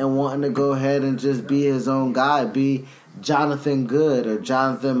 And wanting to go ahead and just be his own guy, be Jonathan Good or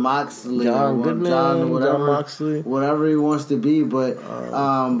Jonathan Moxley, John Moxley, whatever he wants to be. But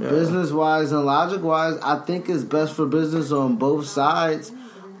business wise and logic wise, I think it's best for business on both sides.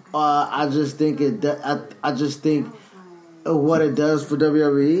 I just think what it does for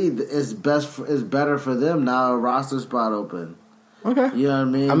WWE is better for them now. A roster spot open. Okay, you know what I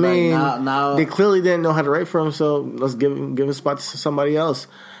mean. I mean, now they clearly didn't know how to write for him, so let's give a spot to somebody else,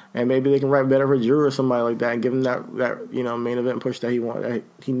 and maybe they can write better for Drew or somebody like that, and give him that main event push that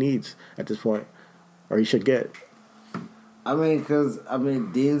he needs at this point, or he should get. I mean,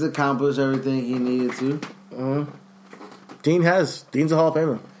 Dean's accomplished everything he needed to. Mm-hmm. Dean's a Hall of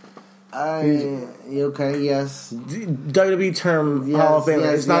Famer. Okay, yes. WWE term Hall of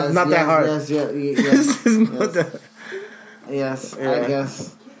Famer. It's not that hard. Yes. Not that. Yes, yeah. I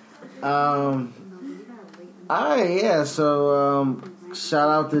guess. All right, yeah. So, shout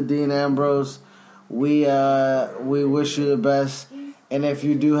out to Dean Ambrose. We wish you the best. And if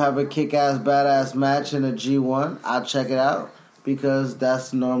you do have a kick-ass, badass match in a G1, I'll check it out because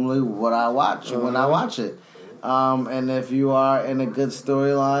that's normally what I watch when I watch it. And if you are in a good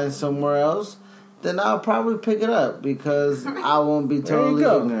storyline somewhere else, then I'll probably pick it up because I won't be totally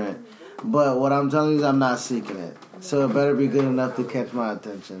ignorant. But what I'm telling you is I'm not seeking it. So it better be good enough to catch my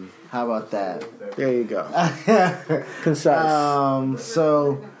attention. How about that? There you go. Concise.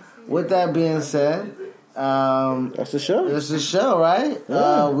 So, with that being said, that's the show. That's the show, right?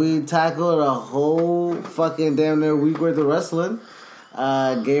 Yeah. We tackled a whole fucking damn near week worth of wrestling.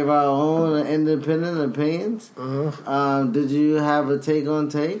 Gave our own independent opinions. Mm-hmm. Did you have a take on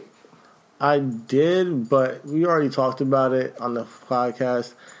take? I did, but we already talked about it on the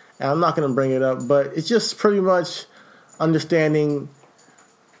podcast. And I'm not going to bring it up, but it's just pretty much understanding,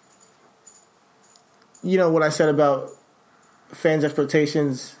 what I said about fans'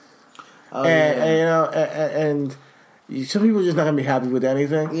 expectations. And some people are just not going to be happy with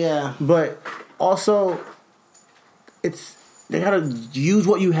anything. Yeah. But also, they got to use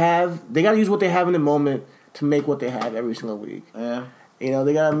what you have. They got to use what they have in the moment to make what they have every single week. Yeah.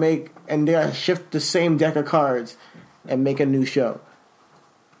 They got to shift the same deck of cards and make a new show.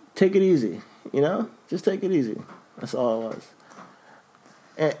 Take it easy, Just take it easy. That's all it was.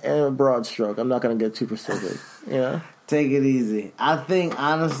 And a broad stroke. I'm not going to get too specific, Take it easy. I think,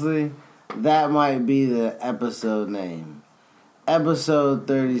 honestly, that might be the episode name. Episode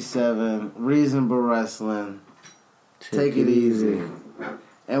 37, Reasonable Wrestling. Take it easy.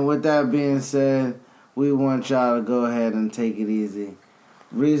 And with that being said, we want y'all to go ahead and take it easy.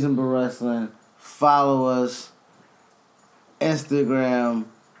 Reasonable Wrestling. Follow us. Instagram,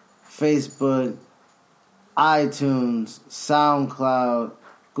 Facebook, iTunes, SoundCloud,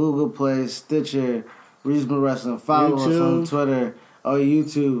 Google Play, Stitcher, Reasonable Wrestling. Follow us on Twitter or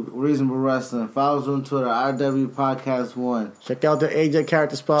YouTube, Reasonable Wrestling. Follow us on Twitter, RW Podcast 1. Check out the AJ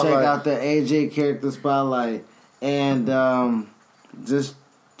Character Spotlight. And just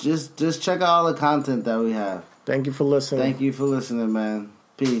check out all the content that we have. Thank you for listening. Thank you for listening, man.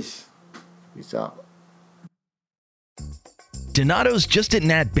 Peace. Peace out. Donato's just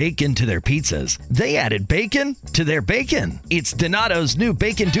didn't add bacon to their pizzas. They added bacon to their bacon. It's Donato's new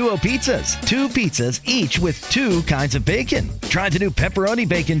Bacon Duo pizzas. 2 pizzas, each with 2 kinds of bacon. Try the new Pepperoni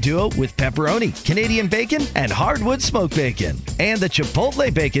Bacon Duo with pepperoni, Canadian bacon, and hardwood smoked bacon. And the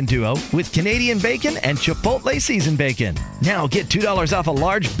Chipotle Bacon Duo with Canadian bacon and Chipotle seasoned bacon. Now get $2 off a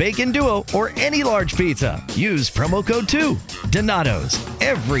large Bacon Duo or any large pizza. Use promo code 2. Donato's.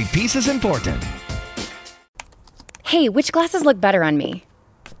 Every piece is important. Hey, which glasses look better on me?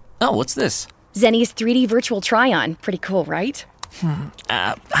 Oh, what's this? Zenni's 3D virtual try-on. Pretty cool, right?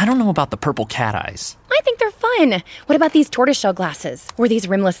 I don't know about the purple cat eyes. I think they're fun. What about these tortoiseshell glasses? Or these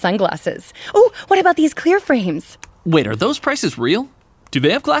rimless sunglasses? Oh, what about these clear frames? Wait, are those prices real? Do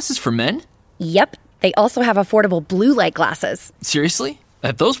they have glasses for men? Yep. They also have affordable blue light glasses. Seriously?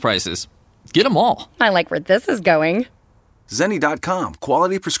 At those prices? Get them all. I like where this is going. Zenni.com.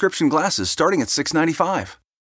 Quality prescription glasses starting at $6.95.